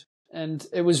needed. And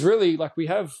it was really like, we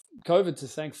have COVID to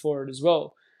thank for it as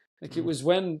well. Like, it was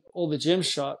when all the gyms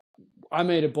shut, I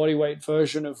made a bodyweight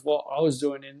version of what I was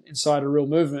doing inside a Real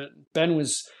Movement. Ben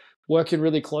was working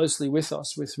really closely with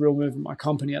us, with Real Movement, my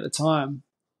company at the time.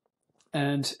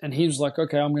 And he was like,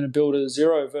 okay, I'm going to build a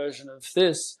Zero version of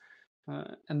this.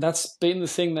 And that's been the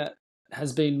thing that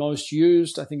has been most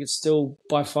used. I think it's still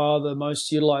by far the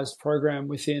most utilized program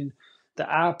within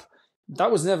the app.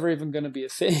 That was never even going to be a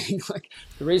thing. Like,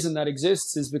 the reason that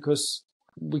exists is because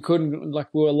we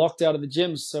were locked out of the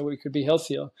gyms so we could be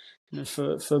healthier,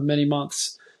 for many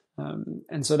months.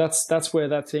 And so that's where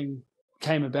that thing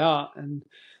came about. And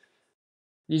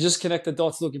you just connect the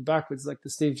dots looking backwards, like the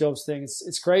Steve Jobs thing.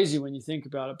 It's crazy when you think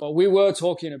about it. But we were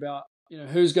talking about,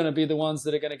 who's going to be the ones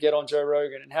that are going to get on Joe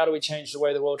Rogan, and how do we change the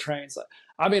way the world trains? Like,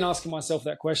 I've been asking myself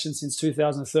that question since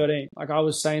 2013. Like, I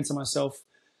was saying to myself,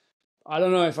 I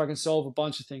don't know if I can solve a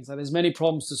bunch of things. Like, there's many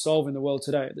problems to solve in the world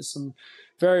today. There's some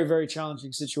very, very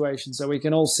challenging situations that we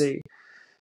can all see.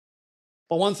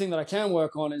 But one thing that I can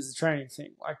work on is the training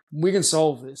thing. Like, we can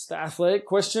solve this. The athletic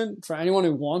question, for anyone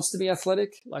who wants to be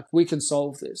athletic, like, we can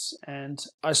solve this. And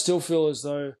I still feel as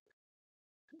though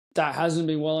that hasn't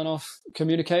been well enough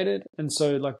communicated. And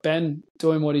so, like, Ben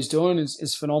doing what he's doing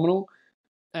is phenomenal.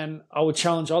 And I would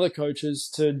challenge other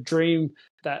coaches to dream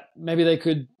that maybe they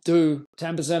could do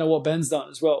 10% of what Ben's done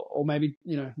as well, or maybe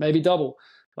double.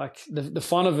 Like, the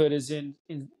fun of it is in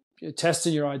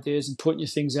testing your ideas and putting your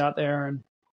things out there. And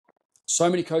so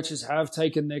many coaches have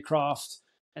taken their craft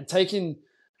and taken,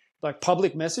 like,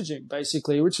 public messaging,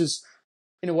 basically, which is,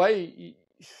 in a way,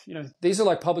 these are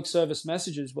like public service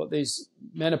messages, what these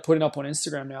men are putting up on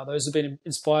Instagram now. Those have been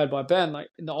inspired by Ben. Like,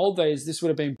 in the old days, this would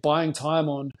have been buying time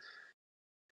on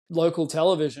local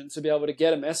television to be able to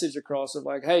get a message across of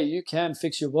like, hey, you can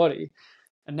fix your body.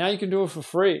 And now you can do it for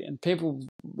free. And people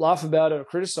laugh about it or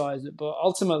criticize it. But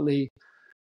ultimately,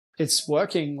 it's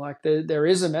working. Like there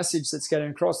is a message that's getting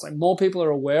across. Like more people are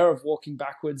aware of walking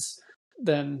backwards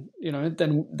than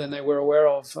than they were aware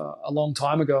of a long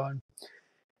time ago, and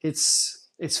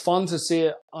it's fun to see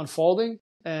it unfolding.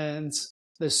 And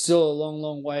there's still a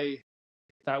long way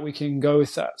that we can go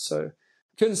with that. So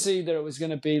couldn't see that it was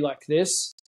going to be like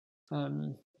this,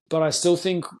 but I still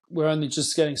think we're only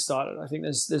just getting started. I think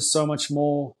there's so much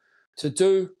more to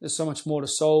do. There's so much more to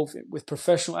solve with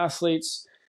professional athletes,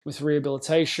 with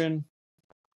rehabilitation,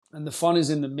 and the fun is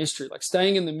in the mystery, like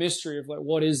staying in the mystery of like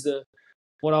what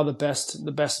are the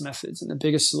best methods and the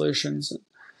biggest solutions.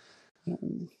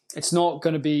 It's not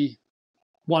going to be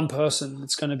one person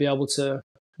that's going to be able to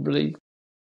really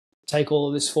take all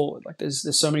of this forward. Like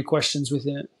there's so many questions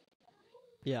within it.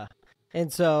 Yeah.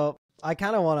 And so I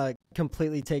kind of want to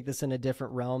completely take this in a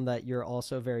different realm that you're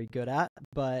also very good at,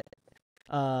 but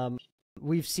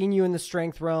we've seen you in the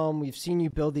strength realm. We've seen you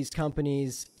build these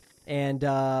companies. And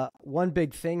one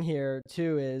big thing here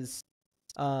too is,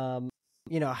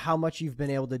 how much you've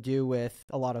been able to do with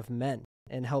a lot of men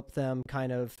and help them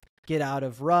kind of get out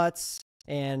of ruts.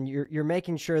 And you're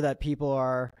making sure that people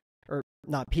are, or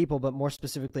not people, but more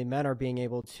specifically men are being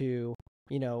able to,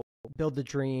 build the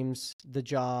dreams, the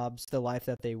jobs, the life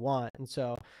that they want. And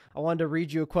so I wanted to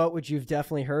read you a quote, which you've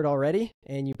definitely heard already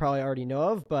and you probably already know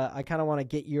of, but I kind of want to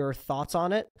get your thoughts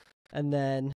on it. And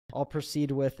then I'll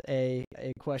proceed with a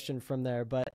question from there.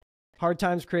 But hard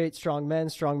times create strong men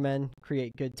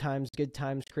create good times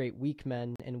create weak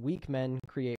men, and weak men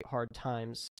create hard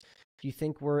times. Do you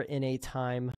think we're in a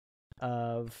time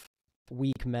of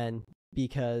weak men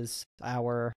because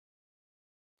our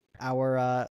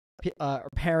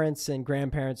parents and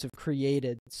grandparents have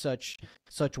created such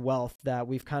wealth that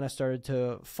we've kind of started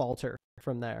to falter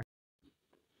from there?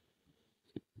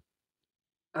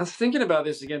 I was thinking about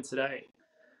this again today.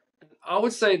 I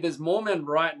would say there's more men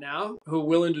right now who are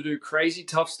willing to do crazy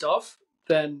tough stuff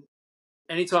than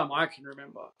anytime I can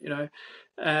remember,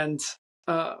 and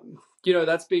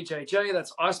that's BJJ,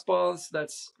 that's ice baths,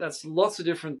 that's lots of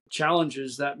different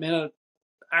challenges that men are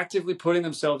actively putting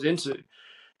themselves into,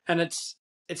 and it's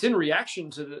in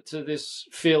reaction to this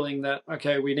feeling that,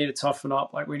 okay, we need to toughen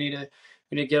up, like we need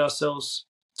to get ourselves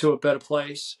to a better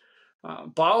place.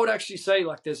 But I would actually say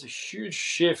like there's a huge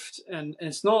shift, and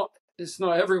it's not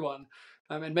everyone.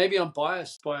 And maybe I'm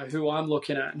biased by who I'm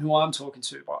looking at and who I'm talking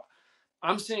to, but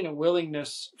I'm seeing a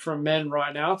willingness from men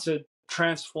right now to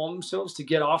transform themselves, to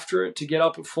get after it, to get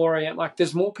up at 4 a.m. Like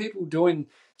there's more people doing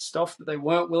stuff that they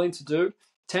weren't willing to do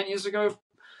 10 years ago.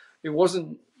 It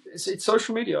wasn't. It's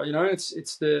social media,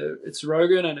 it's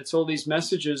Rogan and it's all these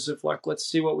messages of like, let's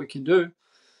see what we can do.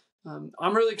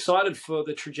 I'm really excited for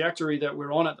the trajectory that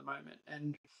we're on at the moment,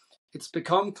 and it's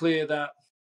become clear that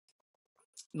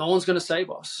no one's going to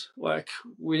save us. Like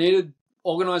we need to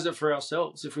organize it for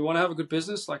ourselves. If we want to have a good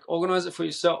business, like organize it for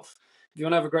yourself. If you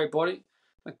want to have a great body,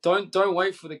 like don't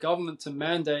wait for the government to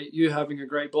mandate you having a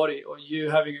great body or you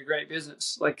having a great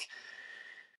business. Like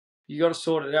you got to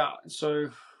sort it out. And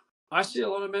so I see a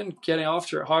lot of men getting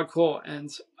after it hardcore,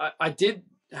 and I did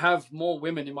have more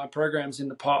women in my programs in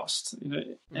the past,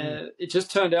 and it just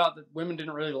turned out that women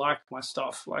didn't really like my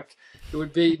stuff. Like it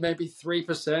would be maybe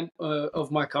 3%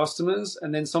 of my customers,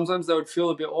 and then sometimes they would feel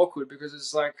a bit awkward because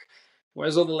it's like,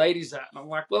 where's all the ladies at? And I'm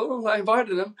like, well, I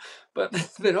invited them, but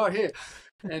they're not here.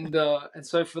 And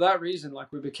so for that reason,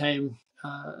 like we became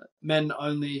men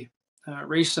only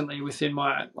recently within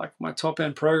my top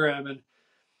end program, and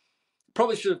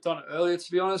probably should have done it earlier,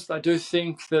 to be honest. I do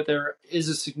think that there is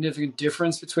a significant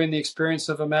difference between the experience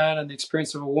of a man and the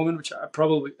experience of a woman, which I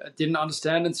probably didn't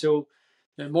understand until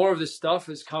more of this stuff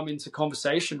has come into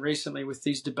conversation recently with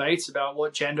these debates about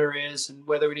what gender is and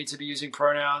whether we need to be using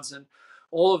pronouns, and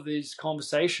all of these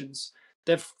conversations.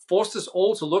 They've forced us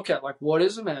all to look at like, what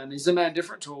is a man? Is a man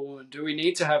different to a woman? Do we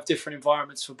need to have different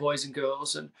environments for boys and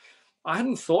girls? And I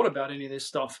hadn't thought about any of this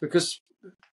stuff because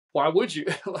why would you?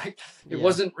 Like it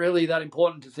wasn't really that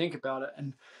important to think about it.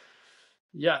 And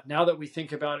yeah, now that we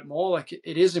think about it more, like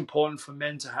it is important for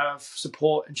men to have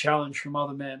support and challenge from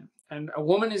other men. And a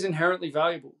woman is inherently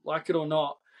valuable, like it or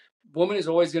not. Woman is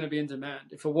always going to be in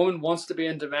demand. If a woman wants to be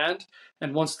in demand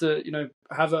and wants to,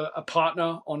 have a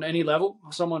partner on any level,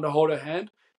 someone to hold her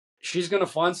hand, she's going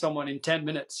to find someone in 10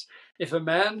 minutes. If a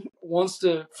man wants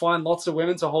to find lots of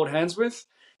women to hold hands with,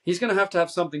 he's going to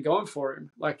have something going for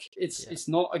him. Like it's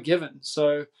not a given.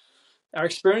 So our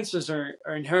experiences are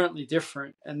inherently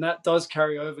different, and that does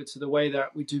carry over to the way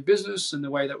that we do business and the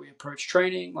way that we approach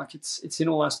training. Like it's in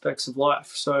all aspects of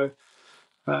life. So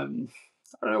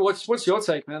I don't know, what's your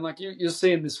take, man? Like you're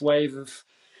seeing this wave of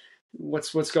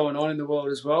what's going on in the world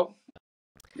as well.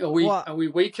 Are we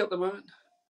weak at the moment?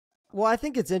 Well, I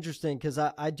think it's interesting because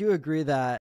I do agree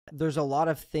that there's a lot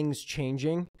of things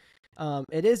changing.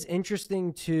 It is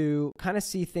interesting to kind of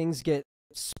see things get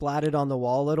splatted on the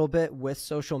wall a little bit with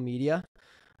social media.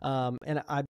 And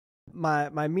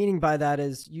my meaning by that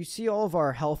is you see all of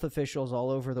our health officials all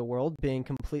over the world being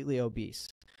completely obese.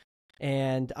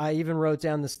 And I even wrote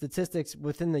down the statistics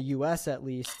within the US at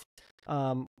least.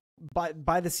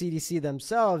 By the CDC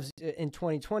themselves in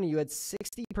 2020, you had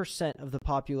 60% of the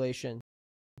population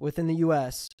within the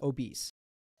US obese.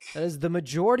 That is the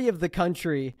majority of the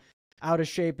country out of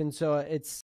shape. And so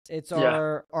it's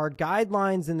our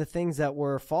guidelines and the things that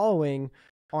we're following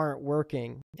aren't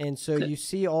working. And so you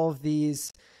see all of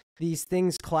these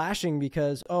things clashing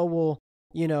because, oh, well,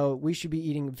 we should be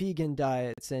eating vegan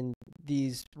diets and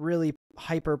these really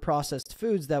hyper processed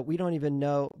foods that we don't even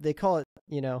know. They call it,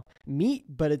 meat,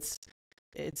 but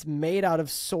it's made out of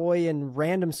soy and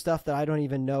random stuff that I don't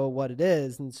even know what it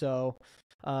is. And so,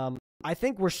 I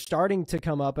think we're starting to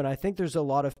come up, and I think there's a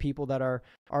lot of people that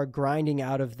are grinding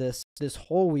out of this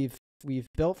hole we've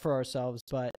built for ourselves.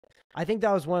 But I think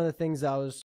that was one of the things I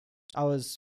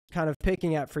was kind of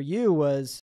picking at for you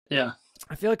was,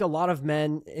 I feel like a lot of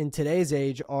men in today's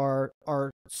age are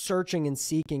searching and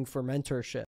seeking for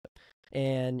mentorship.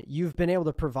 And you've been able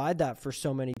to provide that for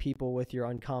so many people with your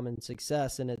uncommon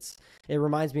success. And it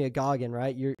reminds me of Goggin,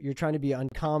 right? You're trying to be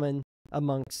uncommon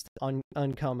amongst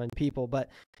uncommon people, but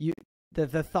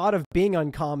the thought of being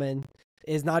uncommon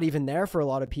is not even there for a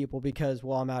lot of people because,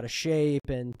 well, I'm out of shape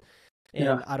and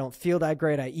I don't feel that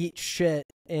great. I eat shit.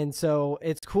 And so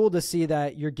it's cool to see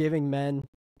that you're giving men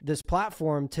this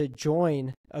platform to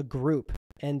join a group.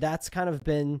 And that's kind of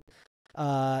been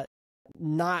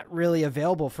not really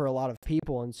available for a lot of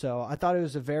people. And so I thought it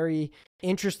was a very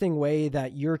interesting way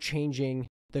that you're changing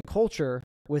the culture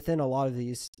within a lot of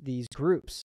these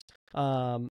groups.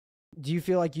 Do you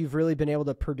feel like you've really been able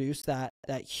to produce that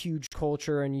huge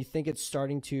culture and you think it's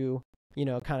starting to,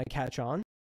 kind of catch on?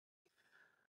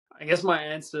 I guess my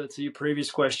answer to your previous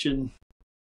question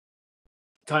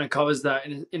kind of covers that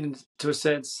to a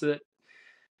sense that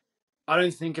I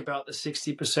don't think about the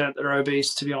 60% that are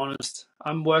obese, to be honest.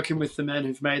 I'm working with the men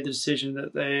who've made the decision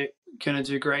that they're going to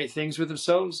do great things with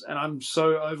themselves, and I'm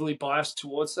so overly biased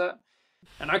towards that.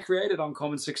 And I created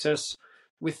Uncommon Success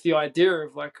with the idea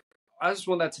of I just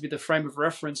want that to be the frame of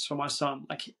reference for my son.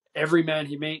 Like every man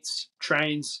he meets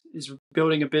trains, is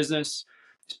building a business,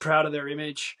 is proud of their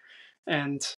image.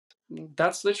 And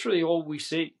that's literally all we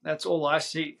see. That's all I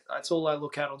see. That's all I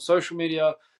look at on social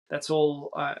media. That's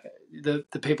all the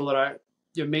people that I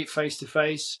meet face to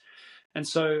face. And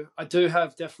so I do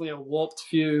have definitely a warped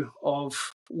view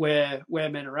of where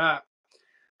men are at.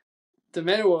 The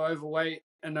men who are overweight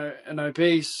and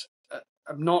obese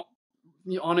are not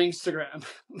on Instagram.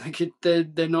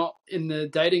 They're not in the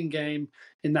dating game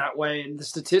in that way. And the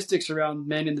statistics around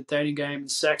men in the dating game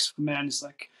and sex for men is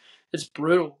it's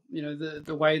brutal.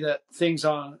 The way that things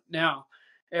are now.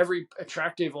 Every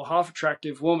attractive or half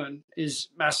attractive woman is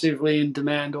massively in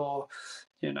demand or,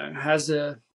 has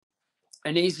an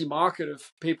easy market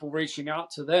of people reaching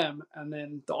out to them. And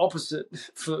then the opposite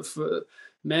for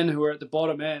men who are at the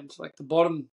bottom end, like the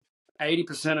bottom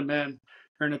 80% of men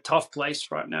are in a tough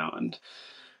place right now. And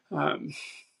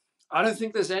I don't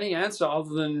think there's any answer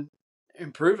other than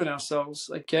improving ourselves,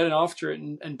 like getting after it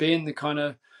and being the kind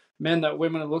of men that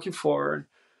women are looking for. And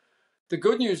the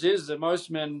good news is that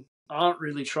most men aren't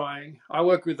really trying. I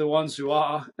work with the ones who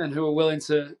are and who are willing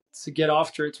to get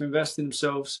after it, to invest in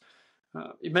themselves.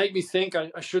 It made me think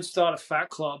I should start a fat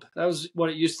club. That was what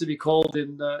it used to be called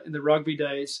in the rugby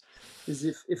days. Is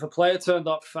if a player turned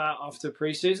up fat after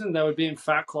preseason, they would be in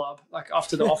fat club. Like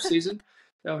after the off season,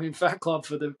 they would be in fat club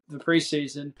for the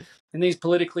preseason. In these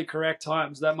politically correct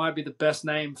times, that might be the best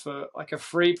name for a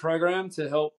free program to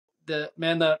help the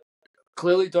men that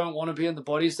clearly don't want to be in the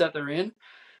bodies that they're in,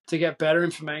 to get better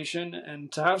information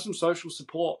and to have some social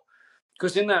support.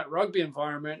 Because in that rugby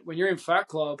environment, when you're in Fat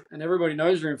Club and everybody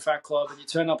knows you're in Fat Club and you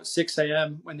turn up at 6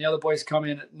 a.m. when the other boys come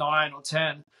in at 9 or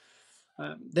 10,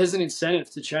 there's an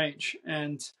incentive to change.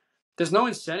 And there's no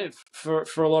incentive for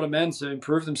a lot of men to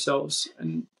improve themselves.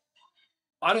 And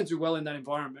I don't do well in that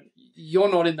environment.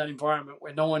 You're not in that environment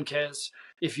where no one cares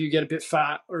if you get a bit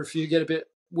fat or if you get a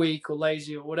bit weak or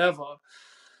lazy or whatever.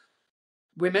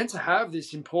 We're meant to have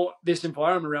this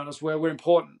environment around us where we're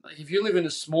important. Like if you live in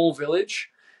a small village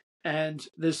and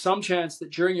there's some chance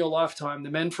that during your lifetime, the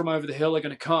men from over the hill are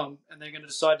going to come and they're going to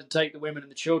decide to take the women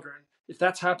and the children. If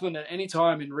that's happened at any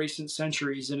time in recent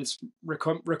centuries and it's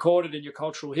recorded in your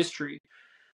cultural history,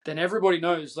 then everybody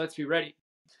knows, let's be ready.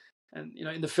 And,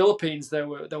 in the Philippines, there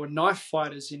were knife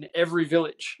fighters in every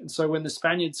village. And so when the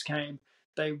Spaniards came,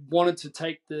 they wanted to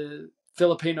take the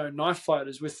Filipino knife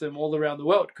fighters with them all around the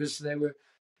world because they were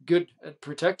good at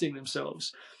protecting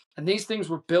themselves. And these things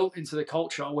were built into the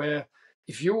culture where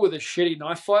if you were the shitty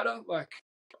knife fighter, like,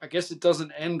 I guess it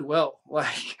doesn't end well.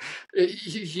 Like,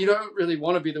 you don't really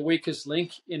want to be the weakest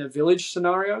link in a village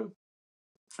scenario.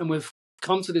 And we've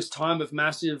come to this time of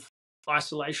massive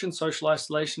isolation, social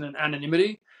isolation, and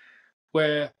anonymity,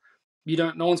 where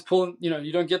no one's pulling,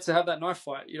 you don't get to have that knife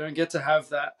fight. You don't get to have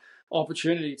that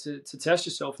opportunity to test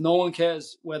yourself. No one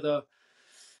cares whether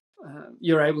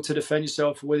you're able to defend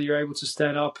yourself or whether you're able to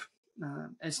stand up.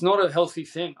 It's not a healthy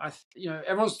thing.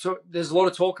 There's a lot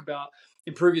of talk about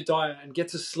improve your diet and get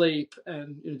to sleep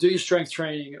and do your strength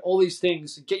training and all these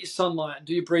things and get your sunlight and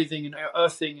do your breathing and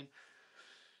earthing. And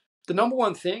the number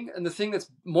one thing, and the thing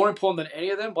that's more important than any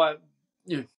of them by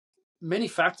many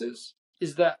factors,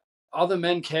 is that other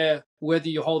men care whether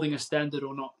you're holding a standard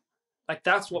or not. Like,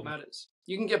 that's what matters.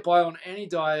 You can get by on any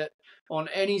diet, on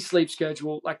any sleep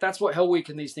schedule. Like, that's what Hell Week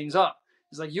and these things are.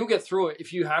 It's like, you'll get through it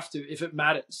if you have to, if it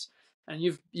matters. And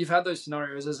you've had those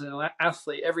scenarios as an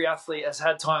athlete. Every athlete has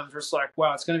had times where it's like,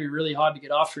 wow, it's going to be really hard to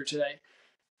get after it today.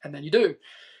 And then you do.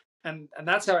 And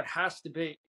that's how it has to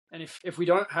be. And if we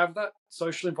don't have that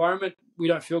social environment, we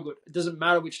don't feel good. It doesn't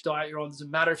matter which diet you're on. It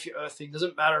doesn't matter if you're earthing. It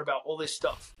doesn't matter about all this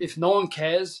stuff. If no one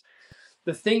cares,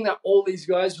 the thing that all these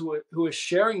guys who are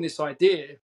sharing this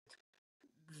idea,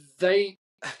 they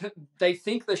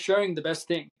think they're sharing the best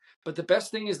thing. But the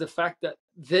best thing is the fact that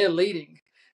they're leading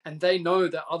and they know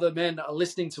that other men are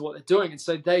listening to what they're doing. And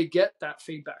so they get that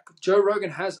feedback. Joe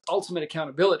Rogan has ultimate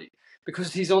accountability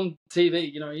because he's on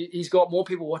TV. He's got more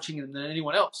people watching him than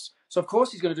anyone else. So of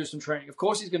course he's going to do some training. Of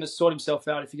course he's going to sort himself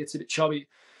out if he gets a bit chubby.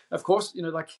 Of course,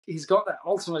 he's got that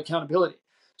ultimate accountability.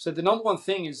 So the number one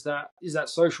thing is that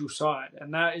social side.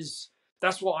 And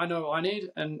that's what I know I need.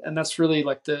 And that's really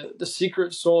like the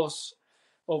secret sauce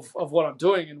of what I'm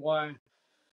doing and why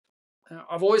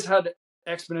I've always had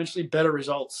exponentially better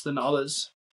results than others.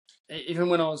 Even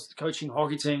when I was coaching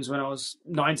hockey teams when I was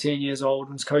 19 years old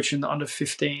and was coaching the under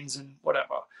 15s and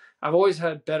whatever, I've always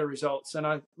had better results.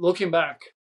 And looking back,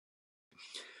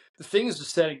 the thing is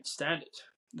just setting the standard.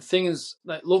 The thing is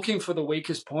like looking for the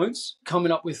weakest points,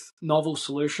 coming up with novel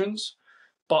solutions.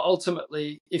 But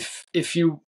ultimately, if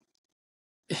you're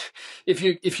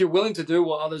willing to do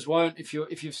what others won't, if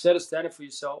you've set a standard for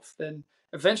yourself, then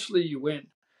eventually you win.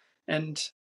 And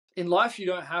in life, you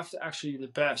don't have to actually be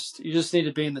the best. You just need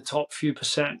to be in the top few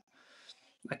percent.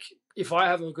 Like, if I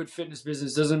have a good fitness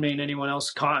business, doesn't mean anyone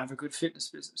else can't have a good fitness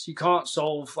business. You can't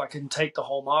solve and take the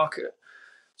whole market.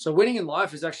 So winning in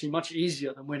life is actually much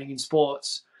easier than winning in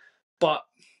sports. But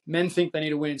men think they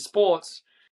need to win in sports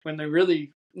when they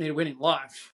really need to win in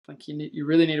life. Like, you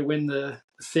really need to win the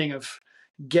thing of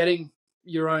getting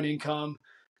your own income,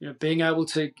 being able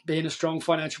to be in a strong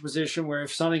financial position where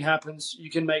if something happens, you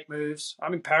can make moves.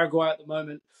 I'm in Paraguay at the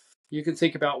moment. You can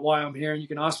think about why I'm here and you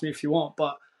can ask me if you want,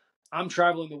 but I'm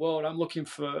traveling the world. I'm looking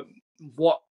for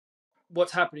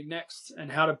what's happening next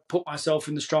and how to put myself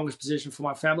in the strongest position for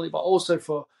my family, but also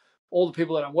for all the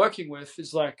people that I'm working with.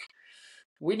 Is like,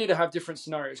 we need to have different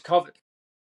scenarios covered.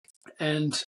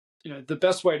 And, the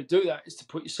best way to do that is to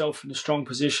put yourself in a strong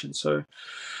position. So,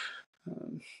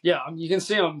 you can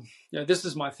see this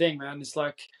is my thing, man. It's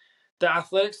like the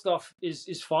athletic stuff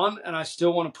is fun and I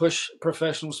still want to push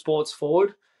professional sports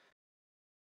forward.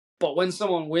 But when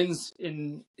someone wins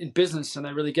in business and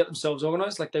they really get themselves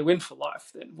organized, like, they win for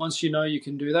life. Then once you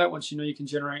can do that, once you can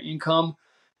generate income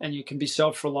and you can be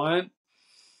self-reliant,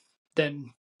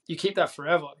 then you keep that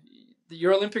forever.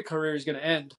 Your Olympic career is going to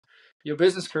end. Your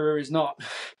business career is not.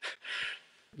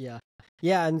 Yeah.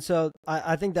 Yeah. And so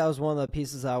I think that was one of the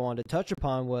pieces I wanted to touch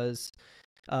upon was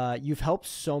you've helped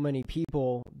so many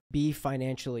people be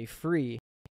financially free.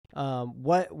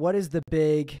 What is the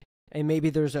big, and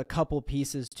maybe there's a couple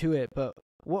pieces to it, but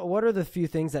what are the few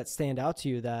things that stand out to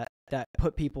you that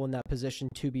put people in that position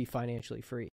to be financially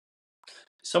free?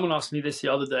 Someone asked me this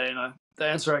the other day, and the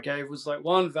answer I gave was like,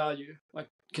 one, value, like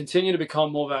continue to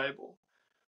become more valuable.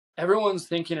 Everyone's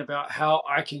thinking about how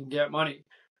I can get money,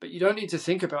 but you don't need to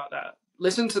think about that.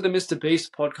 Listen to the Mr.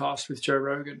 Beast podcast with Joe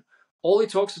Rogan. All he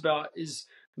talks about is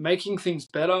making things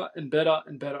better and better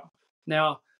and better.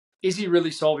 Now, is he really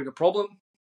solving a problem?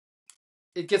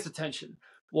 It gets attention,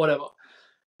 whatever.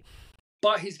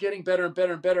 But he's getting better and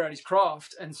better and better at his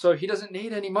craft, and so he doesn't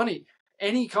need any money.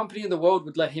 Any company in the world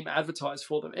would let him advertise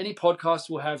for them. Any podcast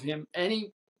will have him.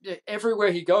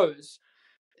 Everywhere he goes,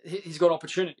 he's got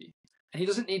opportunity. And he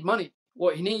doesn't need money.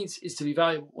 What he needs is to be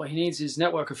valuable. What he needs is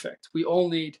network effect. We all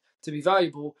need to be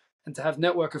valuable and to have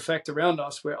network effect around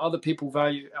us where other people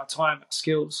value our time, our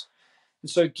skills. And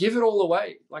so give it all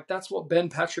away. Like that's what Ben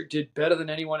Patrick did better than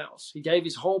anyone else. He gave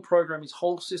his whole program, his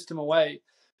whole system away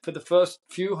for the first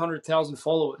few 100,000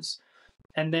 followers.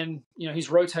 And then, he's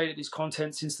rotated his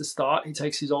content since the start. He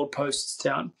takes his old posts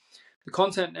down. The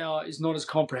content now is not as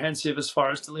comprehensive as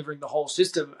far as delivering the whole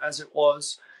system as it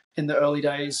was in the early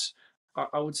days,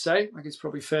 I would say. Like it's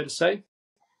probably fair to say.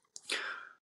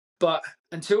 But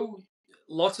until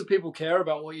lots of people care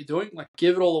about what you're doing, like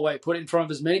give it all away, put it in front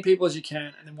of as many people as you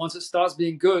can. And then once it starts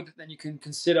being good, then you can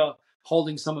consider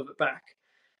holding some of it back.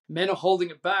 Men are holding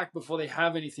it back before they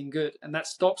have anything good. And that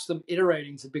stops them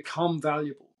iterating to become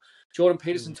valuable. Jordan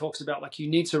Peterson talks about like you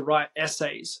need to write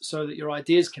essays so that your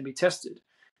ideas can be tested.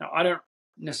 Now, I don't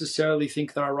necessarily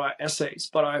think that I write essays,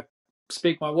 but I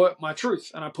speak my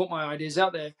truth, and I put my ideas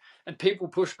out there, and people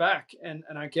push back, and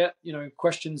I get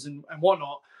questions and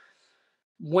whatnot.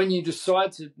 When you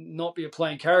decide to not be a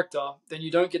playing character, then you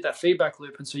don't get that feedback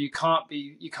loop, and so you can't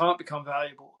become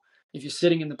valuable if you're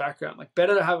sitting in the background. Like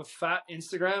better to have a fat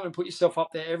Instagram and put yourself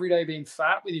up there every day being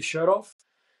fat with your shirt off,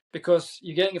 because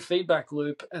you're getting a feedback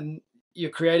loop and you're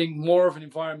creating more of an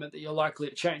environment that you're likely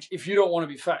to change. If you don't want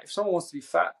to be fat, if someone wants to be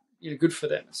fat, good for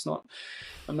them.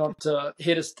 I'm not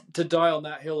here to die on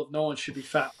that hill of no one should be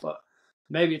fat, but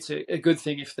maybe it's a good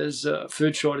thing if there's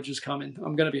food shortages coming.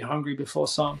 I'm going to be hungry before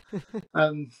some.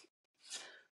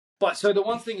 But so the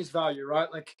one thing is value, right?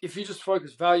 Like if you just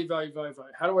focus value,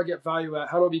 how do I get value out?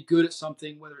 How do I be good at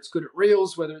something, whether it's good at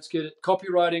reels, whether it's good at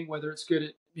copywriting, whether it's good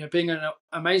at being an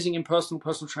amazing personal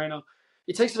trainer.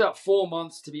 It takes about 4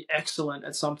 months to be excellent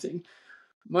at something.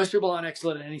 Most people aren't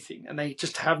excellent at anything, and they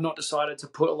just have not decided to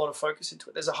put a lot of focus into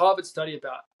it. There's a Harvard study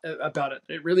about it.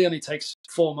 It really only takes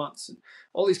 4 months. And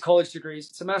all these college degrees,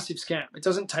 it's a massive scam. It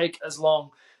doesn't take as long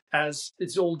as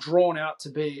it's all drawn out to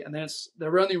be. And then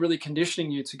they're only really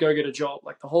conditioning you to go get a job.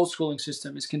 Like the whole schooling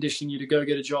system is conditioning you to go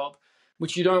get a job,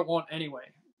 which you don't want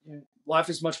anyway. Life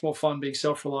is much more fun being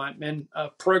self-reliant. Men are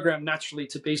programmed naturally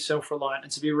to be self-reliant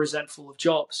and to be resentful of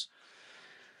jobs.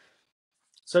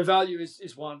 So value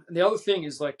is one. And the other thing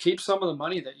is like keep some of the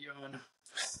money that you earn.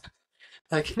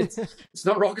 Like it's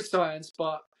not rocket science,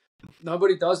 but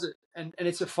nobody does it. And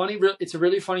it's a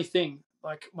really funny thing.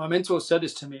 Like my mentor said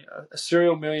this to me, a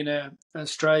serial millionaire, an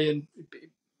Australian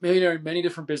millionaire in many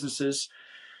different businesses.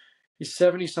 He's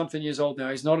 70 something years old now.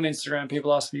 He's not on Instagram.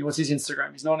 People ask me, what's his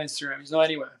Instagram? He's not on Instagram. He's not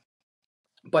anywhere.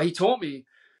 But he taught me,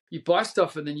 you buy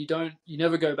stuff and then you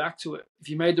never go back to it. If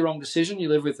you made the wrong decision, you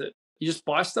live with it. You just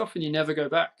buy stuff and you never go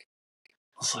back.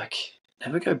 I was like,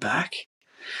 never go back?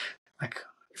 Like,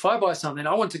 if I buy something,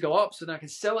 I want to go up so that I can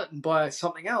sell it and buy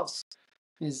something else.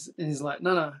 And he's like,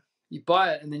 no, you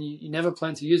buy it and then you never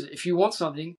plan to use it. If you want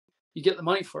something, you get the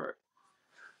money for it.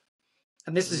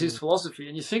 And this is his philosophy.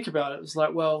 And you think about it, it's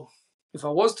like, well, if I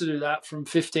was to do that from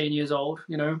 15 years old,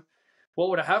 what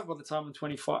would I have by the time I'm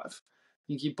 25?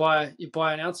 You buy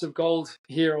an ounce of gold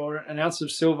here or an ounce of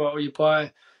silver, or you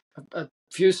buy a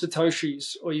few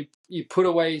Satoshis, or you put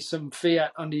away some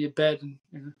fiat under your bed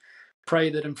and pray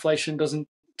that inflation doesn't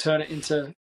turn it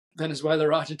into Venezuela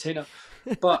or Argentina.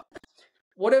 But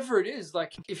whatever it is,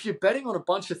 like if you're betting on a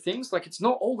bunch of things, like it's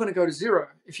not all going to go to zero.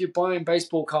 If you're buying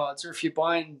baseball cards or if you're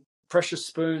buying precious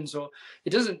spoons, or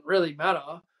it doesn't really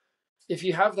matter. If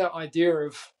you have that idea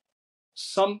of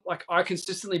like I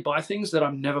consistently buy things that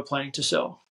I'm never planning to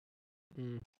sell,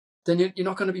 then you're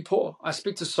not going to be poor. I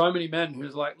speak to so many men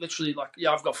who's like literally like,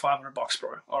 yeah, I've got $500, bro,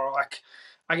 or like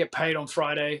I get paid on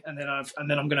Friday and then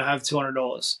I'm going to have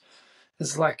 $200.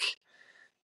 It's like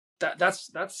that's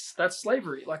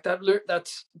slavery. Like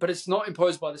that's but it's not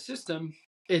imposed by the system.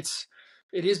 It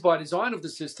is by design of the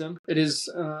system. It is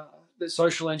that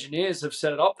social engineers have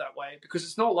set it up that way, because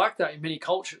it's not like that in many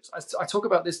cultures. I talk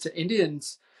about this to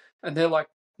Indians, and they're like,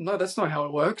 no, that's not how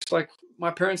it works. Like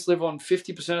my parents live on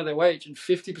 50% of their wage, and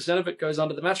 50% of it goes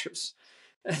under the mattress,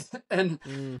 and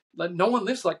like no one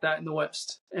lives like that in the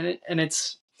West. And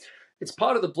it's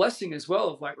part of the blessing as well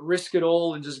of like risk it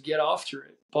all and just get after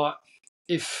it. But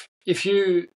if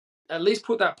you at least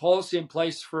put that policy in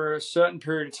place for a certain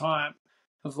period of time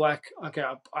of like, okay,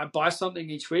 I buy something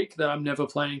each week that I'm never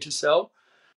planning to sell,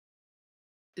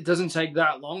 it doesn't take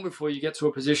that long before you get to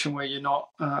a position where you're not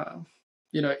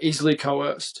easily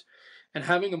coerced. And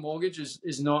having a mortgage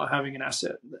is not having an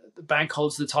asset. The bank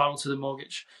holds the title to the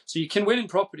mortgage. So you can win in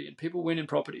property, and people win in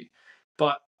property.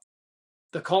 But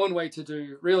the common way to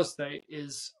do real estate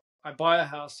is I buy a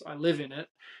house, I live in it,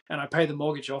 and I pay the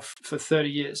mortgage off for 30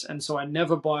 years. And so I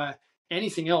never buy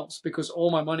anything else because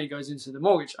all my money goes into the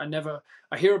mortgage.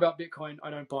 I hear about Bitcoin, I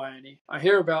don't buy any. I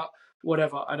hear about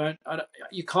whatever,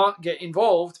 you can't get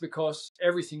involved because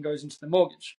everything goes into the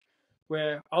mortgage.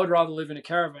 Where I would rather live in a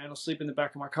caravan or sleep in the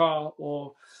back of my car,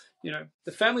 or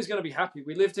the family's going to be happy.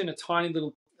 We lived in a tiny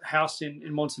little house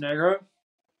in Montenegro,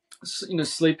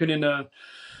 sleeping in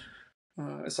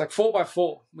it's like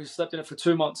 4x4. We slept in it for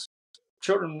 2 months.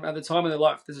 Children at the time of their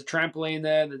life, there's a trampoline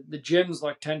there. The gym's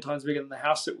like 10 times bigger than the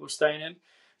house that we're staying in.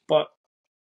 But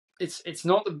it's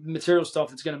not the material stuff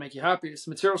that's going to make you happy. It's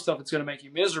the material stuff that's going to make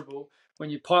you miserable when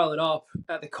you pile it up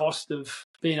at the cost of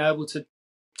being able to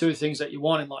do things that you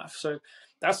want in life. So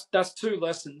that's two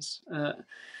lessons.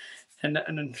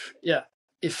 And yeah,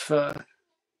 if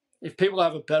people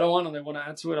have a better one and they want to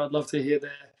add to it, I'd love to hear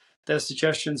their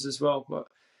suggestions as well. But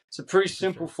it's a pretty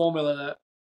simple formula that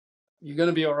you're going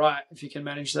to be all right if you can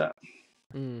manage that.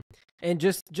 And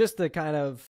just to kind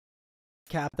of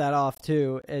cap that off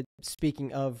too,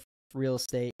 speaking of real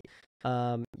estate,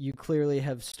 you clearly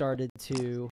have started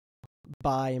to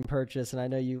buy and purchase, and I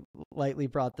know you lightly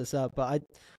brought this up, but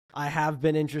I have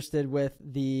been interested with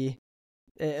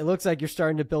it looks like you're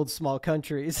starting to build small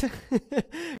countries.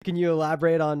 Can you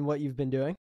elaborate on what you've been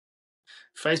doing?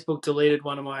 Facebook deleted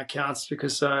one of my accounts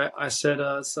because I said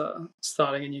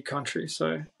starting a new country,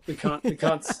 so we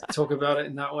can't talk about it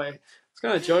in that way. It's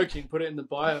kind of joking. Put it in the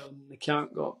bio, and the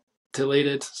account got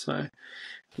deleted, so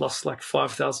lost like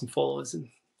 5,000 followers, and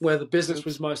where the business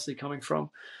was mostly coming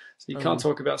from. So you can't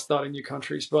talk about starting new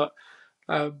countries, but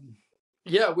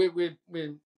yeah, we're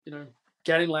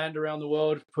getting land around the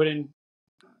world, putting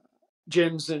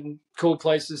gyms and cool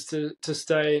places to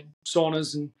stay,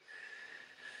 saunas, and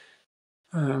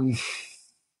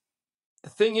the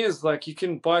thing is, like, you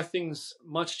can buy things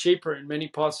much cheaper in many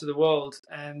parts of the world,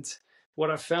 and what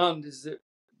I found is that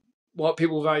what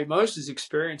people value most is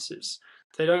experiences.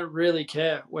 They don't really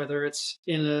care whether it's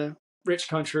in a rich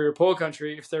country or a poor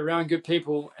country. If they're around good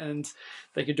people and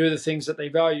they can do the things that they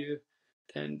value,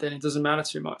 then it doesn't matter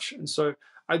too much. And so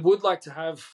I would like to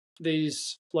have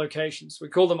these locations. We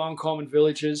call them uncommon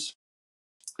villages.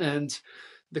 And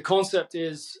the concept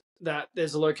is that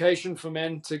there's a location for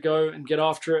men to go and get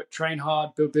after it, train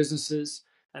hard, build businesses.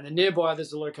 And then nearby,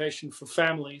 there's a location for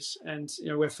families, and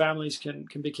where families can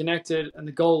be connected. And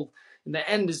the goal in the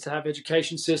end is to have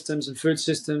education systems and food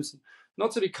systems,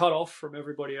 not to be cut off from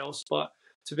everybody else, but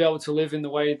to be able to live in the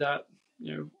way that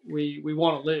we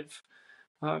want to live.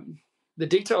 The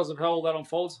details of how all that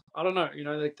unfolds, I don't know.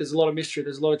 Like, there's a lot of mystery,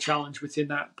 there's a lot of challenge within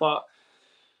that, but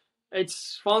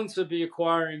it's fun to be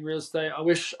acquiring real estate. I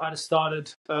wish I'd have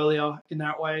started earlier in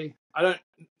that way. I don't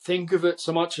think of it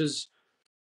so much as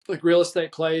like real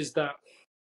estate plays that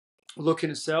looking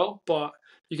to sell, but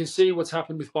you can see what's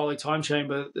happened with Bali Time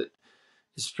Chamber.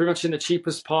 It's pretty much in the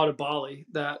cheapest part of Bali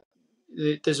that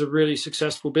there's a really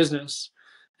successful business,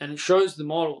 and it shows the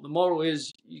model. The model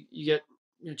is you get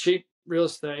cheap real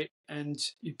estate and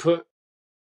you put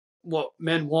what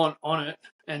men want on it,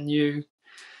 and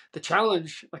the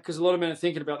challenge, like, because a lot of men are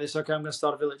thinking about this, okay, I'm going to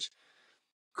start a village.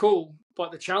 Cool,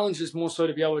 but the challenge is more so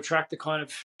to be able to attract the kind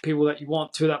of people that you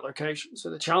want to that location. So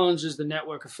the challenge is the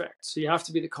network effect. So you have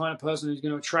to be the kind of person who's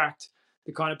going to attract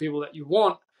the kind of people that you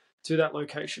want to that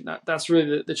location. That's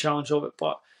really the challenge of it.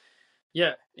 But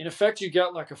yeah, in effect, you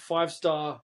get like a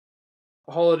 5-star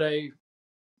holiday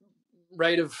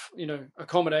rate of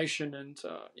accommodation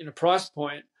and price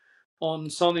point on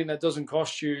something that doesn't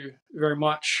cost you very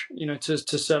much to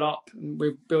set up. And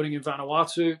we're building in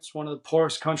Vanuatu. It's one of the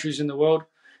poorest countries in the world.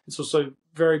 It's also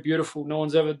very beautiful. No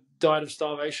one's ever died of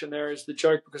starvation there, is the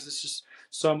joke, because there's just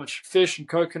so much fish and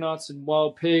coconuts and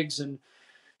wild pigs, and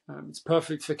it's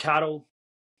perfect for cattle.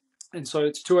 And so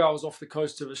it's 2 hours off the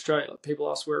coast of Australia.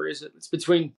 People ask, where is it? It's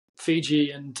between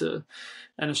Fiji and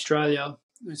Australia.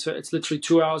 So it's literally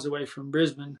 2 hours away from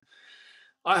Brisbane.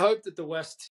 I hope that the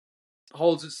West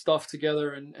holds its stuff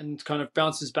together and kind of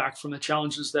bounces back from the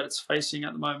challenges that it's facing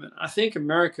at the moment. I think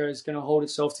America is going to hold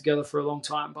itself together for a long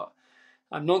time, but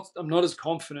I'm not as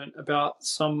confident about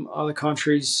some other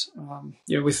countries.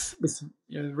 With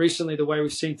recently the way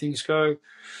we've seen things go.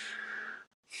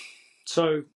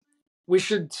 So we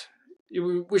should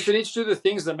each do the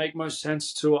things that make most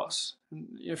sense to us.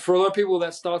 For a lot of people,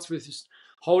 that starts with just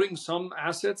holding some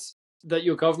assets that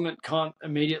your government can't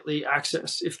immediately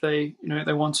access if they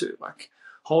want to, like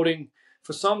holding,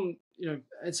 for some,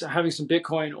 it's having some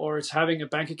Bitcoin, or it's having a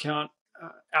bank account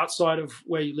outside of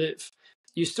where you live.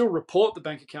 You still report the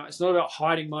bank account. It's not about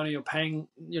hiding money or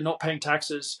you're not paying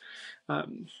taxes.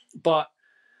 But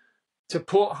to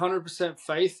put 100%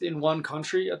 faith in one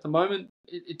country at the moment,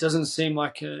 it doesn't seem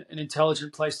like an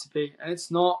intelligent place to be. And it's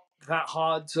not that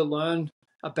hard to learn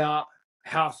about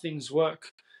how things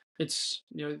work. It's,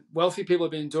 wealthy people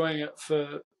have been doing it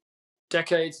for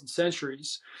decades and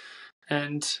centuries.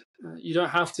 And you don't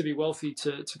have to be wealthy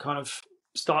to kind of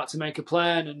start to make a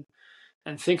plan. And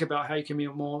and think about how you can be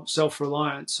more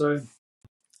self-reliant. So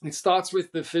it starts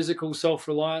with the physical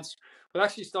self-reliance, but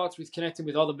actually starts with connecting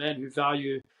with other men who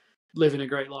value living a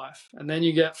great life. And then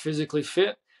you get physically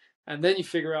fit, and then you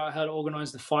figure out how to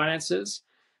organize the finances.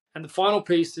 And the final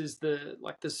piece is the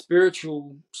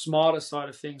spiritual, smarter side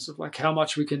of things, of like how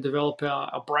much we can develop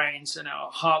our brains and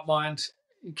our heart mind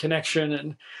connection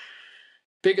and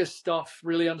bigger stuff,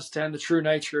 really understand the true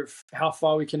nature of how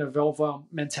far we can evolve our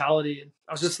mentality. And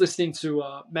I was just listening to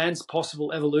Man's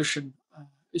Possible Evolution,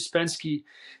 Uspensky.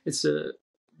 It's a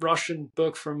Russian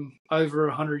book from over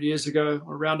 100 years ago,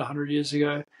 or around 100 years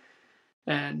ago.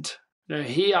 And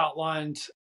he outlined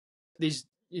these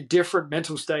different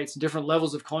mental states and different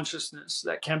levels of consciousness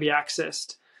that can be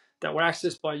accessed, that were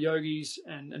accessed by yogis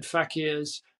and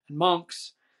fakirs and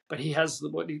monks. But he has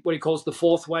what he calls the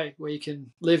fourth way, where you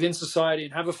can live in society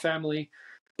and have a family,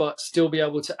 but still be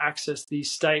able to access these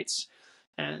states.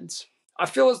 And I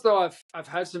feel as though I've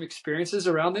had some experiences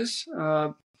around this,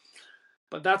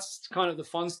 but that's kind of the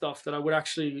fun stuff that I would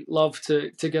actually love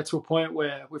to get to a point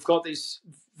where we've got these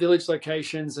village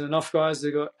locations and enough guys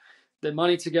that got their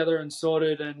money together and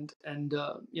sorted, and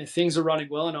things are running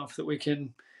well enough that we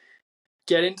can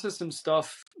get into some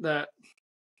stuff that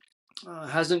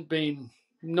hasn't been,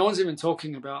 no one's even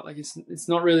talking about. Like it's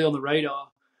not really on the radar.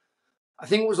 I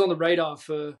think it was on the radar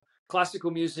for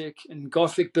classical music and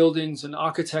Gothic buildings and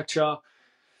architecture.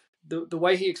 The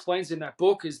way he explains in that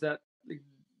book is that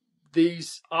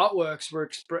these artworks were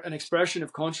an expression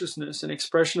of consciousness, an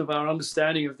expression of our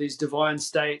understanding of these divine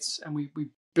states, and we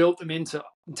built them into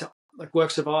like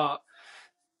works of art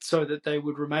so that they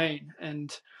would remain.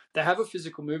 And they have a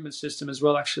physical movement system as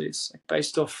well. Actually, it's like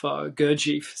based off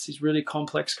Gurdjieff. It's these really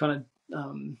complex kind of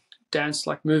dance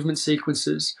like movement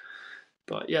sequences.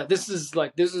 But yeah, this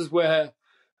is where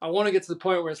I want to get to the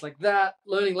point where it's like that,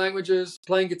 learning languages,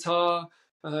 playing guitar,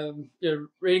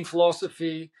 reading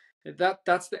philosophy.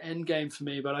 That's the end game for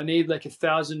me. But I need like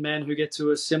 1,000 men who get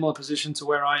to a similar position to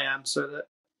where I am, so that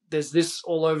there's this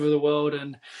all over the world.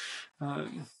 And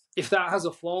if that has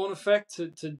a flow-on effect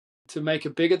to make a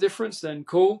bigger difference, then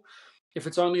cool. If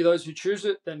it's only those who choose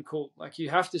it, then cool. Like, you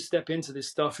have to step into this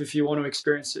stuff if you want to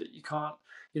experience it. You're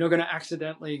not going to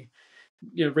accidentally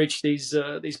reach these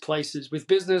places with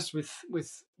business,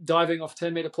 with diving off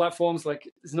 10-meter platforms. Like,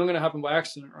 it's not going to happen by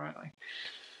accident, right? Like,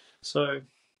 so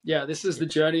yeah, this is the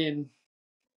journey, and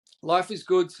life is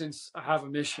good since I have a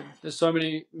mission. There's so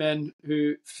many men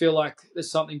who feel like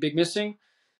there's something big missing.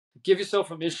 Give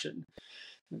yourself a mission.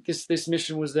 This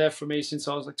mission was there for me since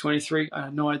I was like 23. I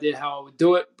had no idea how I would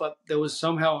do it, but there was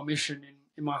somehow a mission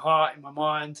in my heart, in my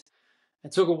mind.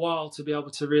 It took a while to be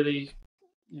able to really,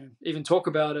 even talk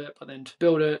about it, but then to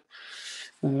build it.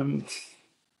 It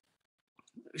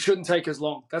shouldn't take as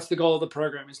long. That's the goal of the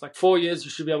program. It's like 4 years. You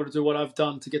should be able to do what I've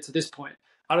done to get to this point.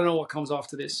 I don't know what comes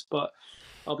after this, but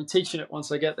I'll be teaching it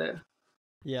once I get there.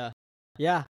 Yeah.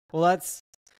 Well,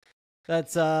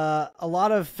 that's a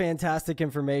lot of fantastic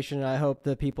information. I hope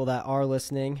the people that are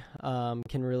listening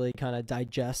can really kind of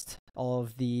digest all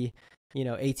of the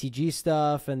ATG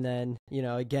stuff, and then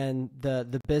again,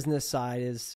 the business side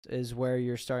is where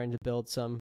you're starting to build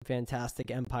some fantastic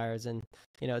empires, and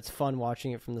it's fun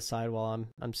watching it from the side while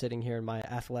I'm sitting here in my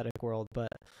athletic world. But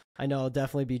I know I'll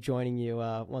definitely be joining you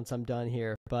once I'm done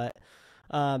here. But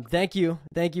thank you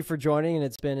for joining, and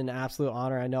it's been an absolute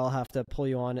honor. I know I'll have to pull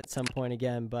you on at some point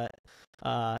again, but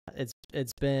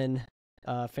it's been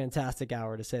a fantastic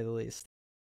hour, to say the least.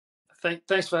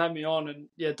 Thanks for having me on, and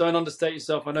yeah, don't understate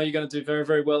yourself. I know you're going to do very,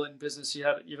 very well in business.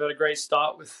 You've had a great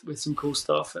start with some cool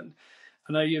stuff, and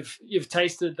I know you've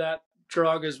tasted that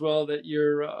drug as well, that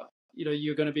you're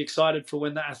going to be excited for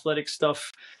when the athletic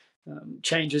stuff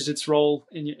changes its role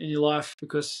in your life,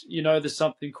 because there's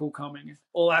something cool coming.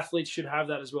 All athletes should have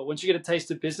that as well. Once you get a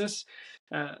taste of business,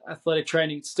 athletic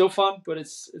training, it's still fun, but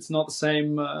it's not the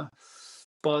same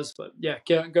buzz. But yeah,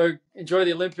 go enjoy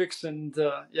the Olympics, and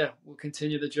we'll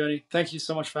continue the journey. Thank you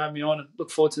so much for having me on, and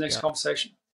look forward to the next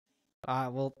conversation.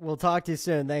 We'll talk to you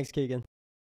soon. Thanks, Keegan.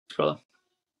 Brother.